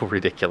also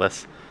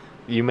ridiculous.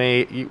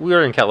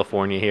 We're in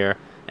California here.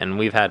 And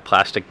we've had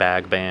plastic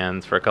bag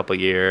bans for a couple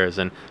years,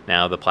 and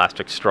now the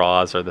plastic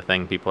straws are the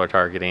thing people are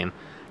targeting.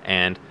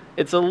 And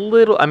it's a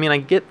little, I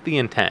get the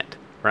intent,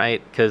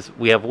 right? Because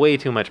we have way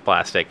too much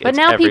plastic. But it's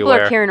now everywhere.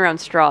 people are carrying around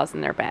straws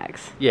in their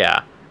bags.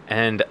 Yeah.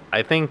 And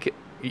I think,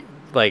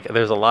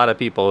 there's a lot of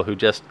people who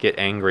just get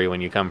angry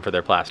when you come for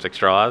their plastic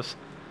straws.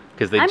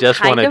 Because they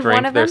just want to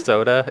drink their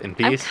soda in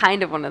peace. I'm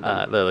kind of one of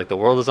them. They're the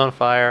world is on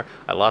fire.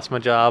 I lost my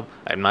job.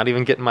 I'm not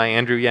even getting my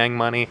Andrew Yang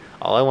money.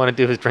 All I want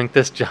to do is drink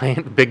this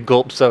giant big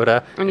gulp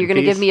soda. And you're going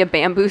to give me a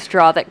bamboo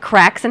straw that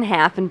cracks in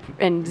half and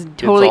is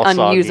totally all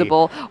soggy.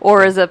 unusable,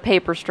 or is a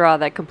paper straw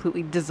that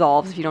completely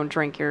dissolves if you don't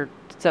drink your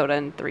soda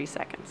in 3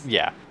 seconds.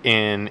 Yeah.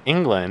 In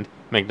England,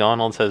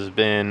 McDonald's has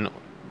been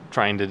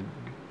trying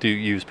to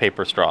use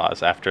paper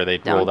straws after they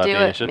rolled out the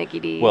initiative. Mickey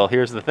D. Well,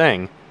 here's the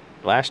thing.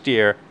 last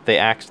year they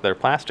axed their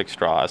plastic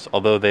straws,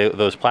 although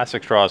those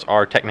plastic straws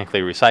are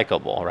technically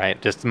recyclable,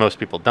 right? Just most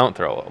people don't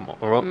throw them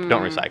or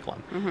don't recycle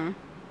them. Mm-hmm.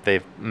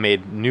 They've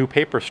made new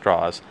paper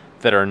straws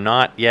that are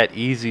not yet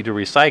easy to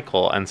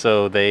recycle, and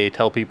so they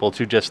tell people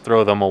to just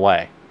throw them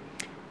away.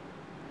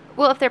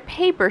 Well, if they're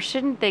paper,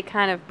 shouldn't they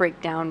kind of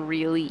break down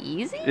really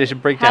easy? They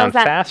should break down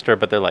faster,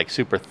 but they're like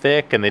super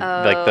thick, and like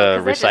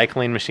the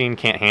recycling machine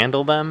can't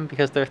handle them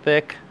because they're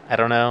thick. I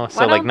don't know.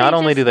 So like, not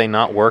only do they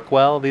not work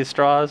well, these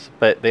straws,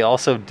 but they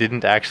also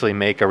didn't actually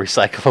make a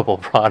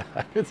recyclable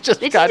product. It's just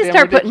goddamn ridiculous. They should just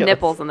start putting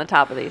nipples on the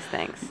top of these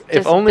things.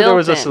 If only there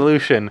was a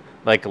solution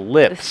like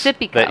lips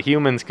that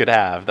humans could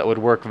have that would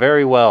work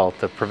very well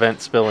to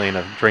prevent spilling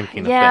of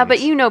drinking. Yeah, but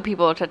you know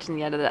people are touching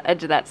the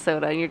edge of that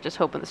soda, and you're just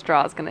hoping the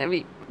straw is going to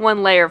be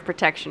one layer of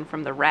protection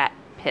from the rat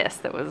piss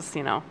that was,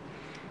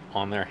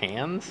 on their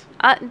hands?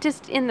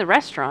 Just in the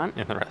restaurant.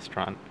 In the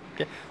restaurant.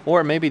 Okay.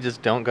 Or maybe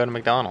just don't go to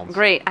McDonald's.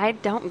 Great. I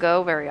don't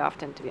go very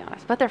often, to be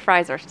honest. But their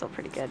fries are still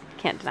pretty good.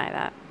 Can't deny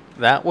that.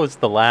 That was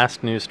the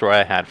last news story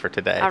I had for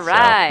today. All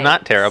right. So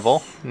not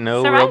terrible.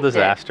 No real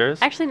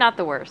disasters. Actually, not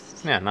the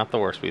worst. Yeah, not the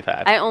worst we've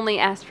had. I only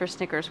asked for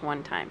Snickers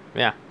one time.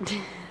 Yeah.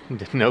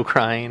 No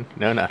crying.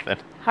 No nothing.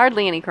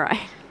 Hardly any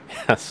crying.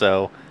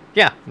 So,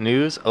 yeah,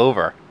 news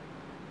over.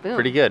 Boom.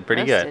 Pretty good.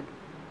 Pretty Roasted. good.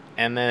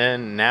 And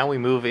then now we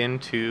move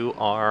into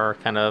our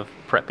kind of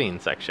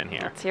prepping section here.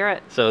 Let's hear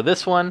it. So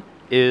this one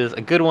is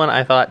a good one,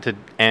 I thought, to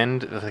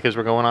end because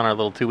we're going on our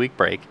little 2-week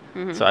break.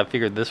 Mm-hmm. So I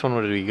figured this one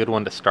would be a good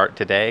one to start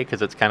today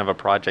because it's kind of a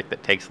project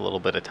that takes a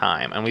little bit of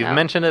time. And we've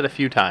mentioned it a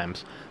few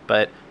times,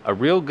 but a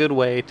real good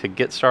way to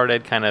get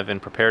started kind of in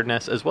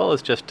preparedness as well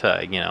as just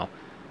to,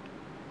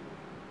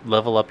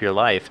 level up your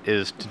life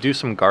is to do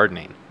some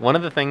gardening. One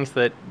of the things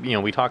that,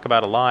 we talk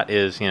about a lot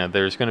is,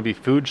 there's going to be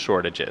food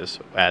shortages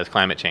as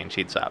climate change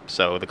heats up.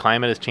 So the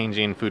climate is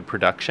changing food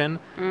production.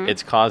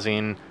 It's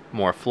causing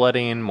more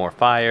flooding, more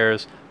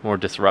fires, more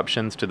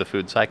disruptions to the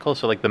food cycle.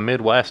 So like the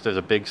Midwest is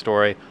a big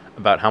story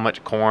about how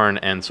much corn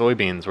and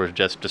soybeans were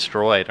just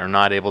destroyed or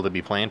not able to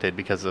be planted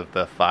because of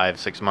the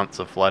 5-6 months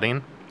of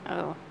flooding.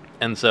 Oh.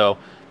 And so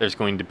there's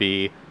going to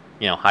be,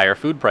 higher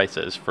food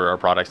prices for our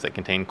products that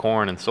contain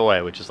corn and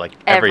soy, which is like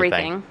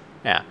everything.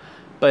 Yeah.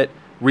 But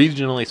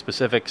regionally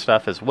specific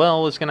stuff as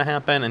well is going to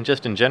happen. And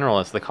just in general,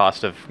 as the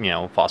cost of,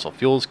 fossil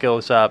fuels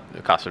goes up,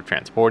 the cost of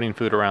transporting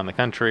food around the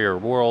country or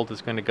world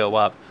is going to go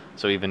up.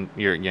 So even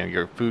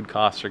your food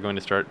costs are going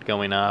to start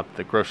going up.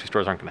 The grocery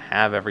stores aren't going to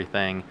have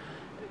everything.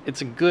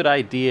 It's a good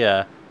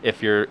idea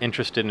if you're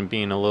interested in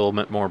being a little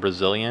bit more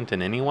resilient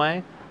in any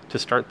way to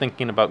start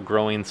thinking about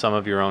growing some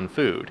of your own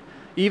food.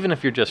 Even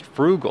if you're just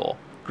frugal,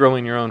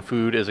 growing your own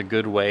food is a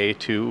good way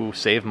to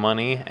save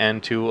money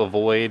and to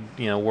avoid,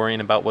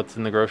 worrying about what's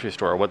in the grocery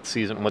store, what's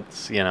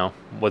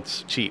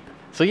cheap.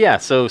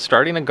 So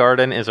starting a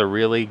garden is a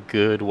really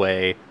good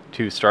way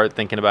to start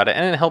thinking about it,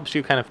 and it helps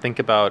you kind of think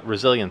about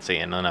resiliency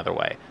in another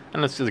way.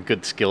 And this is a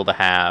good skill to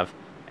have,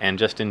 and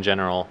just in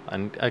general,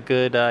 a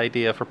good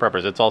idea for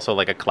preppers. It's also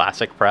like a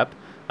classic prep.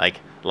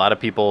 Like, a lot of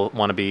people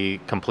want to be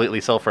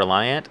completely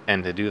self-reliant,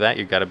 and to do that,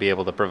 you've got to be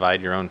able to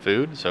provide your own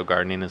food, so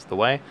gardening is the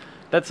way.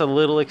 That's a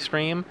little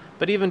extreme,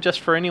 but even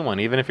just for anyone,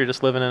 even if you're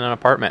just living in an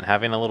apartment,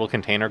 having a little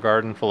container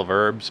garden full of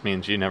herbs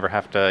means you never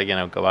have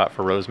to, go out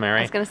for rosemary.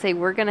 I was going to say,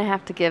 we're going to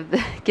have to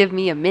give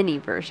me a mini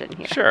version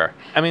here. Sure.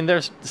 I mean,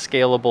 there's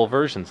scalable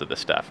versions of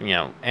this stuff,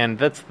 and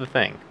that's the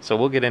thing. So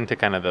we'll get into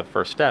kind of the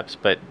first steps,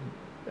 but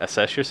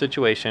assess your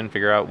situation,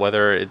 figure out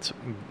whether it's,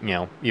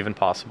 even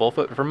possible.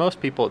 For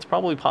most people, it's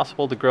probably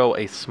possible to grow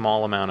a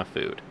small amount of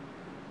food,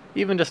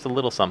 even just a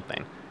little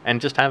something. And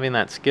just having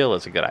that skill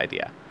is a good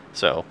idea.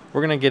 So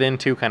we're going to get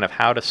into kind of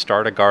how to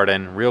start a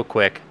garden real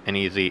quick and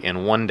easy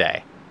in one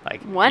day.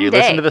 Like, you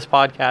listen to this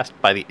podcast,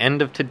 by the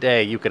end of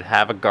today, you could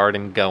have a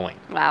garden going.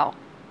 Wow.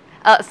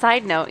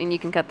 Side note, and you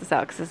can cut this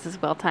out because this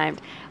is well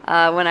timed.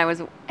 When I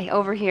was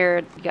over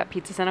here, you got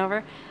pizza sent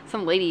over,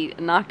 some lady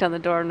knocked on the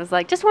door and was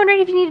like, just wondering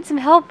if you needed some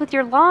help with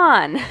your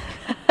lawn.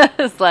 I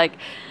was like,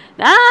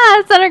 nah,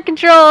 it's under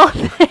control.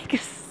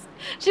 Thanks.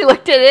 She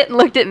looked at it and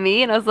looked at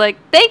me, and I was like,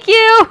 thank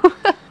you.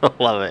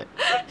 Love it.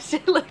 She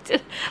looked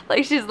at,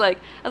 she's like,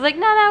 I was like,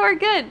 no, we're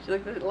good. She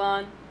looked at the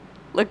lawn,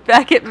 looked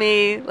back at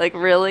me, like,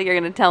 really? You're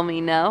going to tell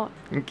me no?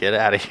 Get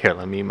out of here.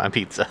 Let me eat my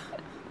pizza.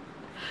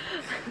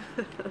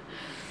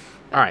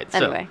 All right, so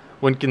anyway.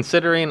 When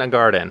considering a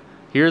garden,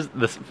 here's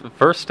the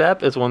first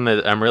step is one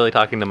that I'm really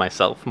talking to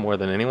myself more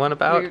than anyone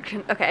about.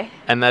 Okay.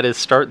 And that is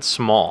start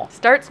small.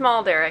 Start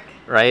small, Derek.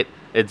 Right?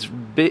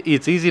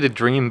 It's easy to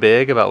dream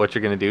big about what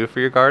you're going to do for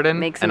your garden.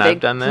 Make some and big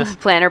I've done this.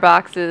 Planter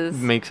boxes.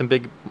 Make some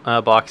big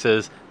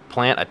boxes.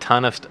 Plant a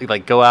ton of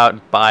go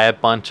out, buy a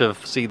bunch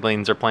of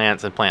seedlings or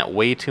plants and plant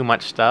way too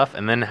much stuff,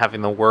 and then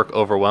having the work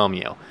overwhelm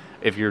you.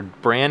 If you're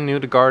brand new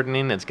to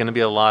gardening, it's going to be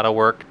a lot of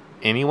work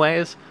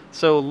anyways.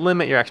 So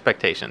limit your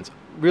expectations.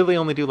 Really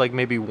only do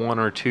maybe 1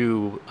 or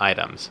 2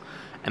 items.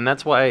 And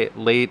that's why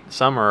late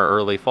summer or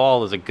early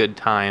fall is a good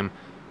time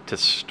to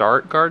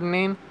start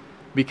gardening,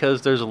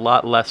 because there's a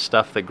lot less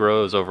stuff that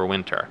grows over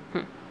winter.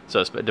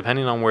 So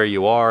depending on where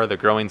you are, the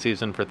growing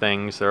season for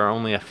things, there are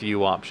only a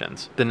few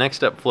options. The next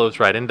step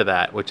flows right into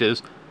that, which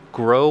is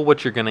grow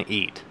what you're going to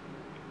eat.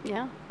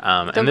 Yeah.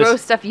 And Don't grow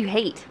stuff you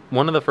hate.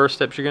 One of the first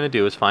steps you're going to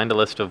do is find a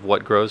list of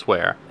what grows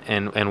where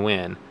and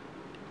when.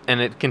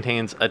 And it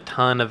contains a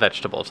ton of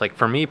vegetables. Like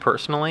for me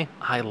personally,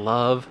 I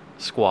love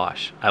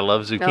squash. I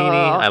love zucchini.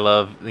 I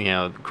love,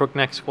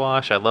 crookneck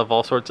squash. I love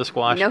all sorts of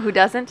squash. You know who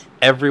doesn't?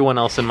 Everyone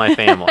else in my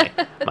family.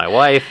 My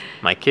wife,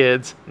 my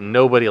kids,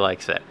 nobody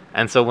likes it.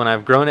 And so when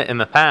I've grown it in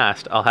the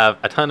past, I'll have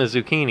a ton of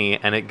zucchini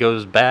and it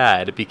goes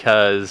bad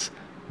because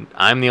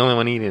I'm the only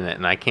one eating it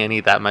and I can't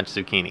eat that much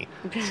zucchini.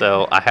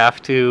 So I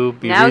have to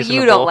be now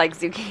reasonable. You don't like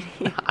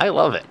zucchini. I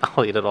love it.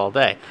 I'll eat it all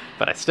day.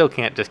 But I still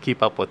can't just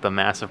keep up with the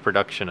massive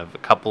production of a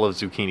couple of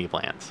zucchini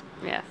plants.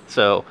 Yes.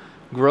 So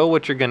grow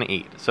what you're going to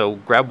eat. So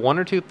grab one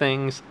or two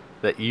things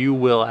that you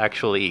will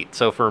actually eat.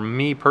 So for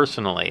me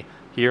personally,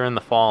 here in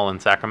the fall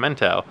in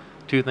Sacramento,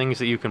 two things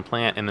that you can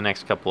plant in the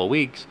next couple of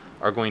weeks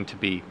are going to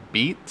be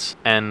beets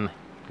and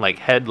like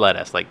head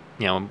lettuce,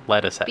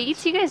 lettuce heads.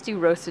 Beets? You guys do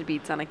roasted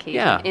beets on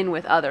occasion in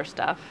with other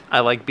stuff.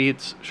 I like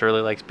beets. Shirley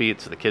likes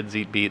beets. The kids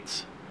eat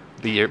beets.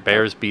 The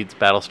Bears beets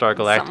Battlestar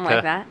Galactica. Something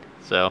like that.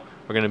 So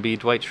we're going to be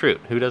Dwight Schrute.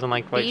 Who doesn't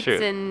like Dwight Schrute?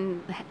 Beets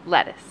and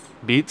lettuce.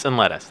 Beets and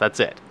lettuce. That's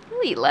it.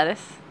 We'll eat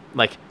lettuce.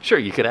 Like, sure,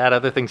 you could add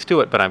other things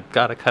to it, but I've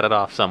got to cut it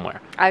off somewhere.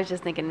 I was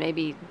just thinking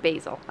maybe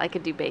basil. I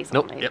could do basil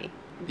Nope. maybe.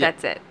 Yep.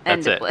 That's it.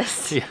 That's End of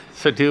list. Yeah.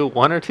 So do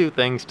one or two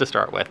things to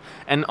start with.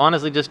 And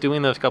honestly, just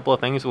doing those couple of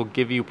things will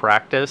give you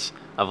practice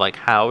of like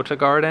how to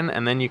garden,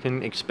 and then you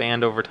can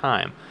expand over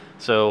time.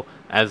 So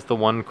as the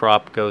one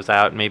crop goes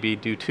out, maybe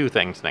do two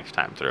things next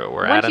time through,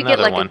 or add another one. Once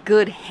you get like a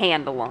good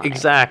handle on it.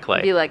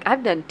 Exactly. Be like,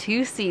 I've done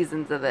 2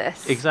 seasons of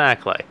this.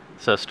 Exactly.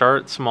 So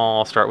start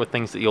small. Start with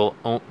things that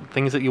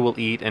you will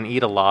eat and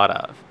eat a lot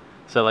of.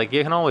 So like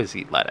you can always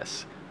eat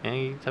lettuce.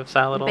 You have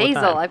salad all the time.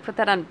 Basil, I put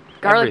that on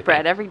garlic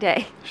bread every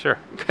day. Sure.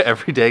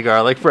 Everyday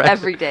garlic bread.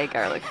 Everyday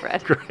garlic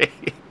bread.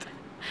 Great.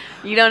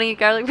 You don't eat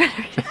garlic bread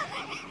every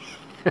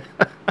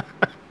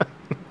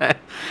day?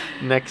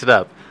 Next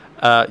up,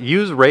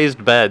 use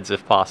raised beds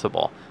if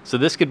possible. So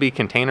this could be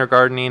container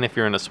gardening if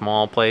you're in a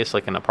small place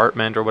like an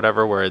apartment or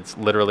whatever, where it's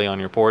literally on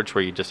your porch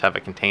where you just have a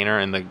container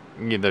and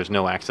there's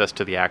no access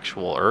to the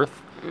actual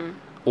earth.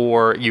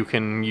 Or you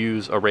can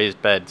use a raised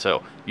bed.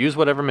 So use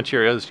whatever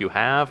materials you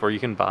have, or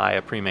you can buy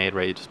a pre-made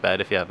raised bed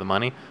if you have the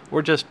money,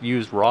 or just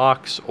use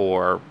rocks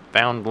or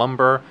found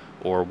lumber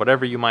or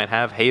whatever you might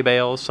have, hay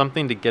bales,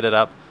 something to get it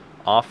up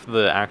off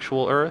the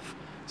actual earth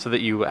so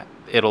that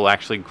it'll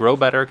actually grow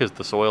better because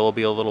the soil will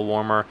be a little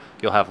warmer.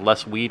 You'll have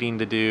less weeding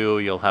to do.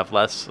 You'll have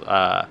less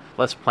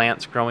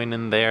plants growing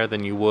in there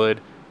than you would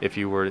if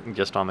you were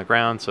just on the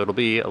ground. So it'll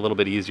be a little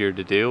bit easier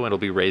to do. It'll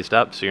be raised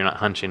up so you're not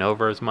hunching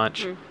over as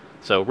much.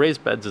 So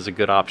raised beds is a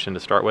good option to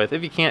start with.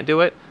 If you can't do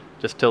it,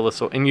 just till the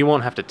soil, and you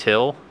won't have to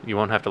till. You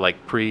won't have to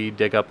like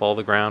pre-dig up all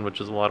the ground, which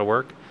is a lot of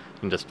work. You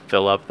can just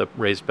fill up the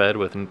raised bed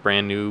with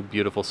brand new,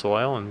 beautiful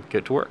soil and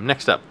get to work.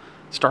 Next up,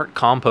 start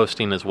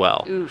composting as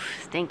well.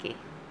 Oof, stinky.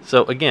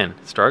 So again,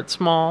 start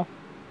small,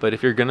 but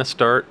if you're going to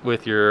start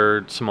with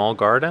your small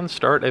garden,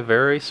 start a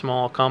very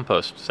small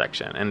compost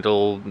section, and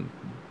it'll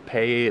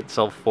pay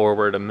itself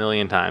forward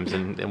 1,000,000 times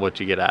in what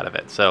you get out of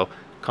it. So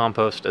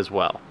compost as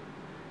well.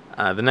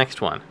 The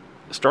next one.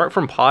 Start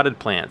from potted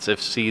plants if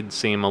seeds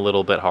seem a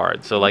little bit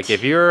hard. So, like,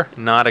 if you're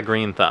not a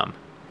green thumb,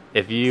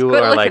 if you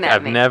are like,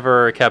 I've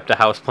never kept a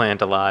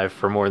houseplant alive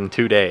for more than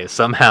 2 days,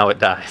 somehow it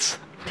dies.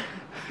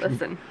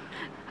 Listen,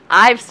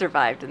 I've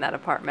survived in that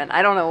apartment.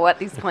 I don't know what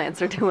these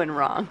plants are doing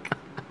wrong.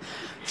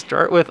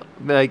 Start with,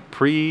 like,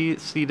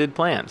 pre-seeded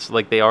plants.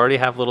 Like, they already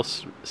have little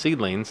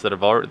seedlings that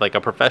have already, like,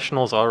 a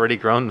professional's already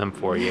grown them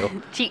for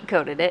you. Cheat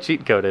coded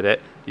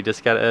it. You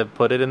just got to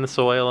put it in the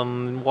soil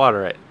and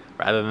water it,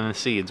 rather than the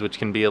seeds, which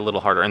can be a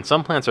little harder. And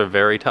some plants are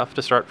very tough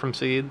to start from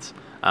seeds.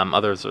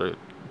 Others are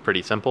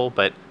pretty simple.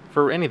 But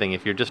for anything,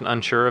 if you're just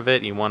unsure of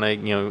it, you want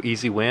to,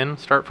 easy win,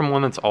 start from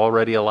one that's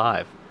already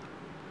alive.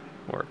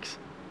 Works.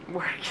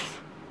 All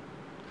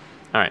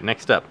right,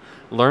 next up,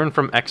 learn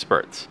from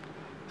experts.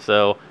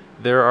 So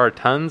there are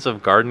tons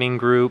of gardening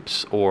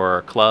groups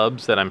or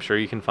clubs that I'm sure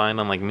you can find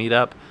on like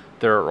Meetup.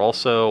 There are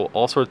also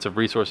all sorts of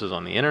resources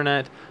on the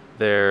internet.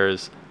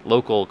 There's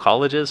local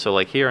colleges. So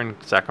like here in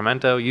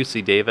Sacramento,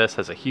 UC Davis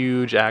has a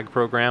huge ag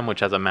program,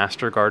 which has a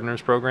master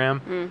gardeners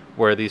program,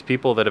 where these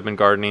people that have been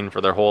gardening for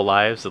their whole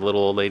lives, the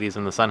little old ladies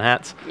in the sun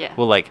hats,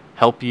 will like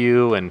help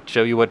you and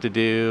show you what to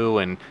do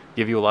and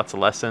give you lots of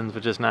lessons,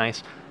 which is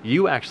nice.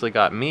 You actually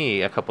got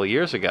me a couple of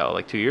years ago,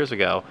 like 2 years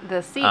ago.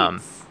 The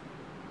seeds.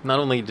 Not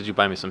only did you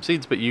buy me some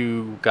seeds, but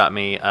you got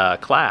me a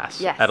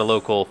class at a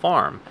local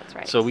farm. That's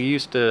right. So we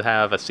used to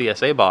have a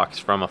CSA box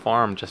from a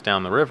farm just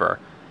down the river,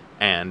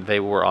 and they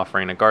were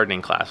offering a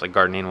gardening class, like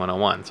Gardening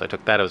 101. So I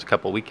took that. It was a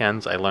couple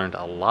weekends. I learned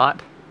a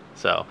lot.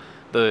 So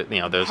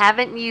there's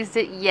haven't used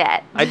it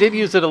yet. I did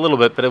use it a little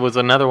bit, but it was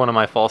another one of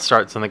my false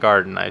starts in the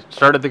garden. I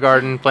started the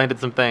garden, planted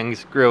some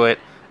things, grew it,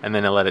 and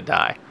then I let it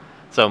die.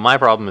 So my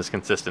problem is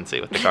consistency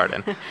with the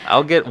garden.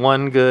 I'll get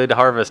one good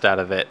harvest out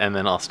of it, and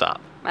then I'll stop.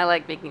 I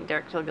like making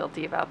Derek feel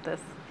guilty about this.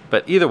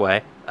 But either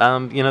way,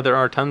 there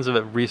are tons of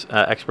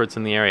experts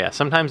in the area.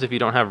 Sometimes if you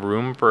don't have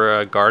room for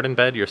a garden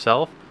bed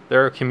yourself,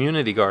 there are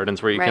community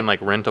gardens where you can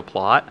Right. rent a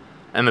plot,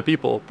 and the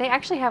people, They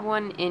actually have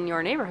one in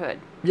your neighborhood.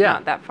 Yeah.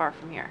 Not that far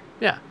from here.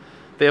 yeah,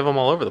 they have them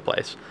all over the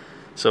place.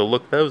 So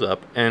look those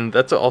up, and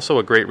that's also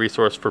a great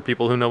resource for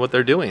people who know what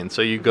they're doing.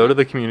 So you go to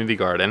the community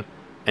garden,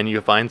 and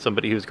you find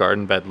somebody whose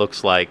garden bed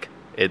looks like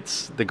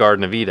it's the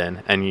Garden of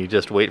Eden, and you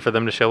just wait for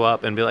them to show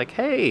up and be like,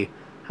 hey,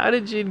 how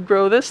did you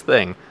grow this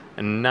thing?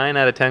 And 9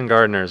 out of 10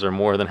 gardeners are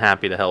more than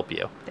happy to help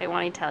you. They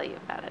want to tell you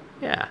about it.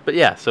 Yeah, but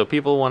yeah, so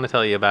people want to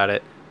tell you about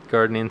it.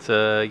 Gardening's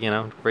a,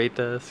 great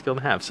skill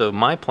to have. So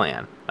my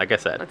plan, like I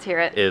said, Let's hear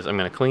it. is I'm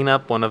going to clean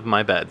up one of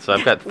my beds. So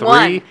I've got 3.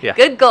 One. Yeah.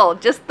 Good goal.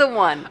 Just the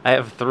one. I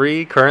have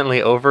 3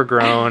 currently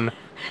overgrown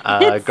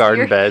It's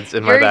garden beds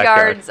in my your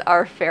backyard. yards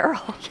are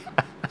feral.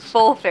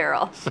 Full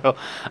feral. So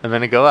I'm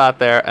going to go out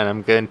there and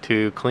I'm going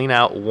to clean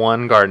out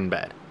one garden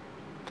bed.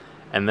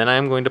 And then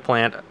I'm going to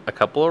plant a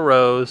couple of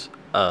rows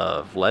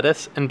of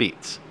lettuce and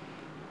beets.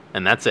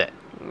 And that's it.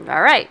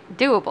 All right.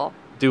 Doable.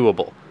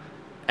 Doable.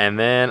 And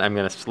then I'm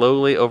going to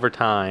slowly over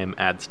time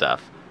add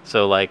stuff.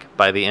 So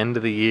by the end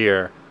of the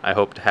year, I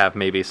hope to have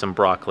maybe some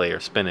broccoli or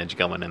spinach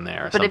going in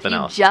there or But if something you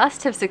else.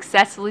 just have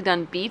successfully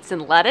done beets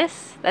and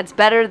lettuce, that's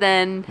better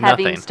than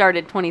having Nothing.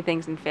 started 20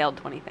 things and failed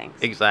 20 things.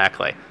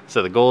 Exactly.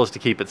 So the goal is to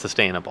keep it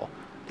sustainable.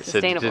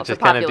 Sustainable, So it's a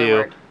just kind of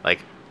popular do word.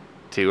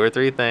 2 or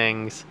 3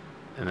 things.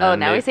 And Oh, then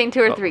now he's saying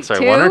 2 or 3. Sorry,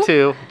 2? 1 or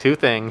 2. 2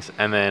 things,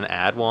 and then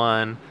add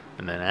one,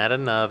 and then add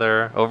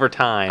another over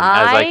time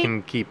as I I-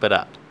 can keep it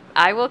up.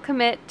 I will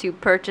commit to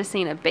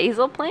purchasing a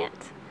basil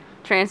plant,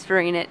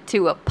 transferring it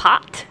to a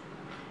pot,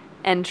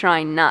 and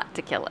trying not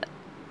to kill it.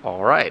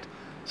 All right.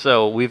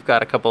 So we've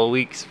got a couple of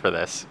weeks for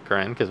this,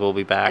 Corinne, because we'll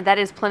be back. And that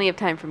is plenty of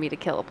time for me to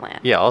kill a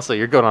plant. Yeah, also,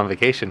 you're going on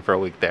vacation for a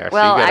week there.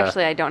 Well, so you gotta...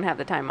 actually, I don't have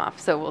the time off,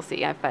 so we'll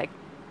see if I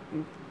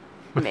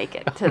make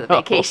it to the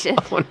vacation.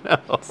 Oh,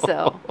 no.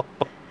 So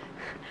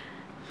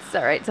it's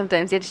all right.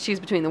 Sometimes you have to choose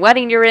between the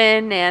wedding you're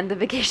in and the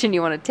vacation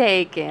you want to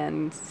take,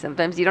 and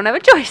sometimes you don't have a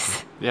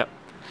choice. Yep.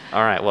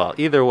 All right. Well,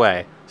 either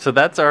way. So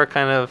that's our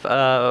kind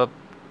of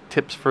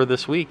tips for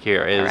this week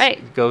here is All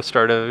right. go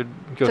start a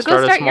So go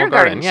start small your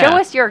garden. Yeah. Show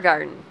us your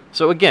garden.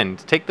 So again,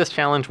 take this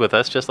challenge with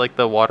us, just like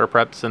the water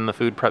preps and the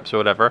food preps or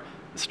whatever.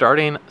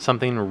 Starting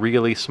something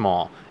really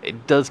small.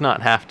 It does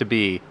not have to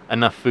be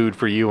enough food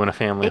for you and a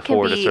family It of can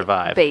 4 to be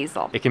survive.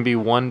 basil. It can be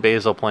one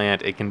basil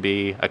plant. It can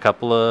be a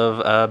couple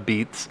of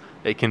beets.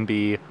 It can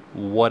be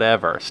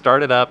whatever.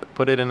 Start it up.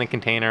 Put it in a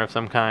container of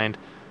some kind.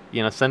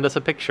 Send us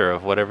a picture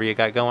of whatever you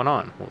got going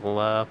on.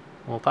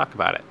 We'll talk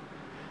about it.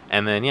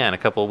 And then in a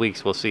couple of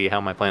weeks we'll see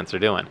how my plants are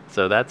doing.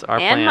 So that's our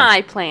plan. And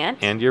my plant.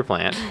 And your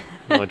plant,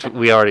 which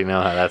we already know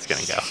how that's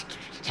going to go.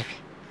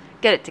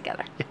 Get it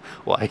together.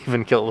 Why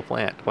even kill the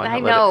plant? Why not I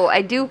let know.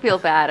 I do feel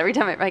bad every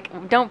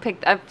time. Don't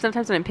pick.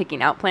 Sometimes when I'm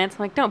picking out plants, I'm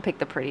like, don't pick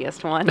the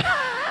prettiest one.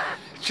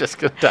 It's just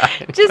going to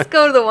die. Just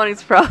go to the one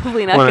who's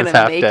probably not When going it's to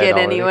half make dead it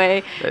already.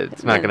 anyway.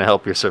 It's not going to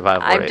help your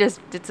survival rate.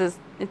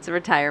 It's a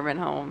retirement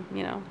home,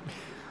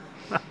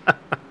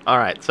 All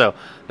right, so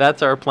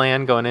that's our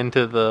plan going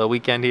into the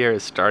weekend here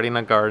is starting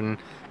a garden.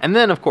 And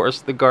then, of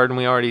course, the garden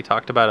we already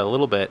talked about a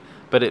little bit,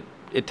 but it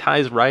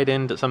ties right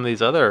into some of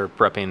these other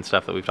prepping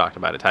stuff that we've talked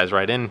about. It ties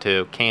right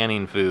into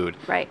canning food.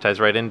 Right. It ties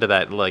right into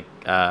that,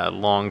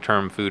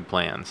 long-term food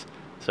plans.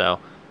 So,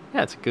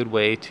 yeah, it's a good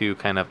way to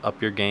kind of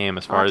up your game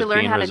as I'll far have as to learn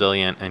being how to-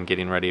 resilient and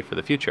getting ready for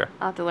the future.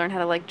 I'll have to learn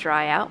how to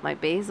dry out my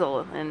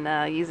basil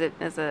and use it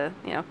as a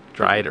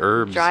Dried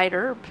herbs. Dried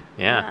herb.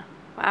 Yeah.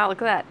 Wow,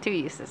 look at that. 2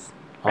 uses.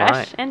 All Fresh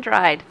right. and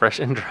dried. Fresh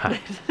and dried.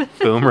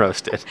 Boom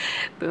roasted.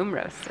 Boom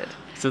roasted.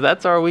 So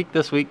that's our week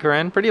this week,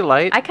 Corinne. Pretty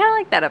light. I kind of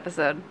like that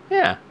episode.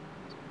 Yeah.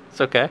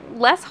 It's okay.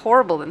 Less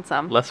horrible than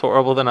some. Less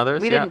horrible than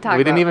others. We yeah. didn't talk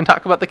We didn't about- even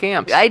talk about the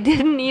camps. I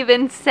didn't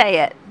even say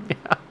it. Yeah.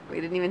 We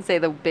didn't even say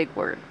the big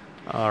word.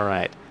 All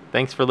right.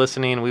 Thanks for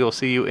listening. We will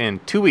see you in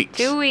 2 weeks.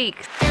 2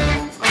 weeks.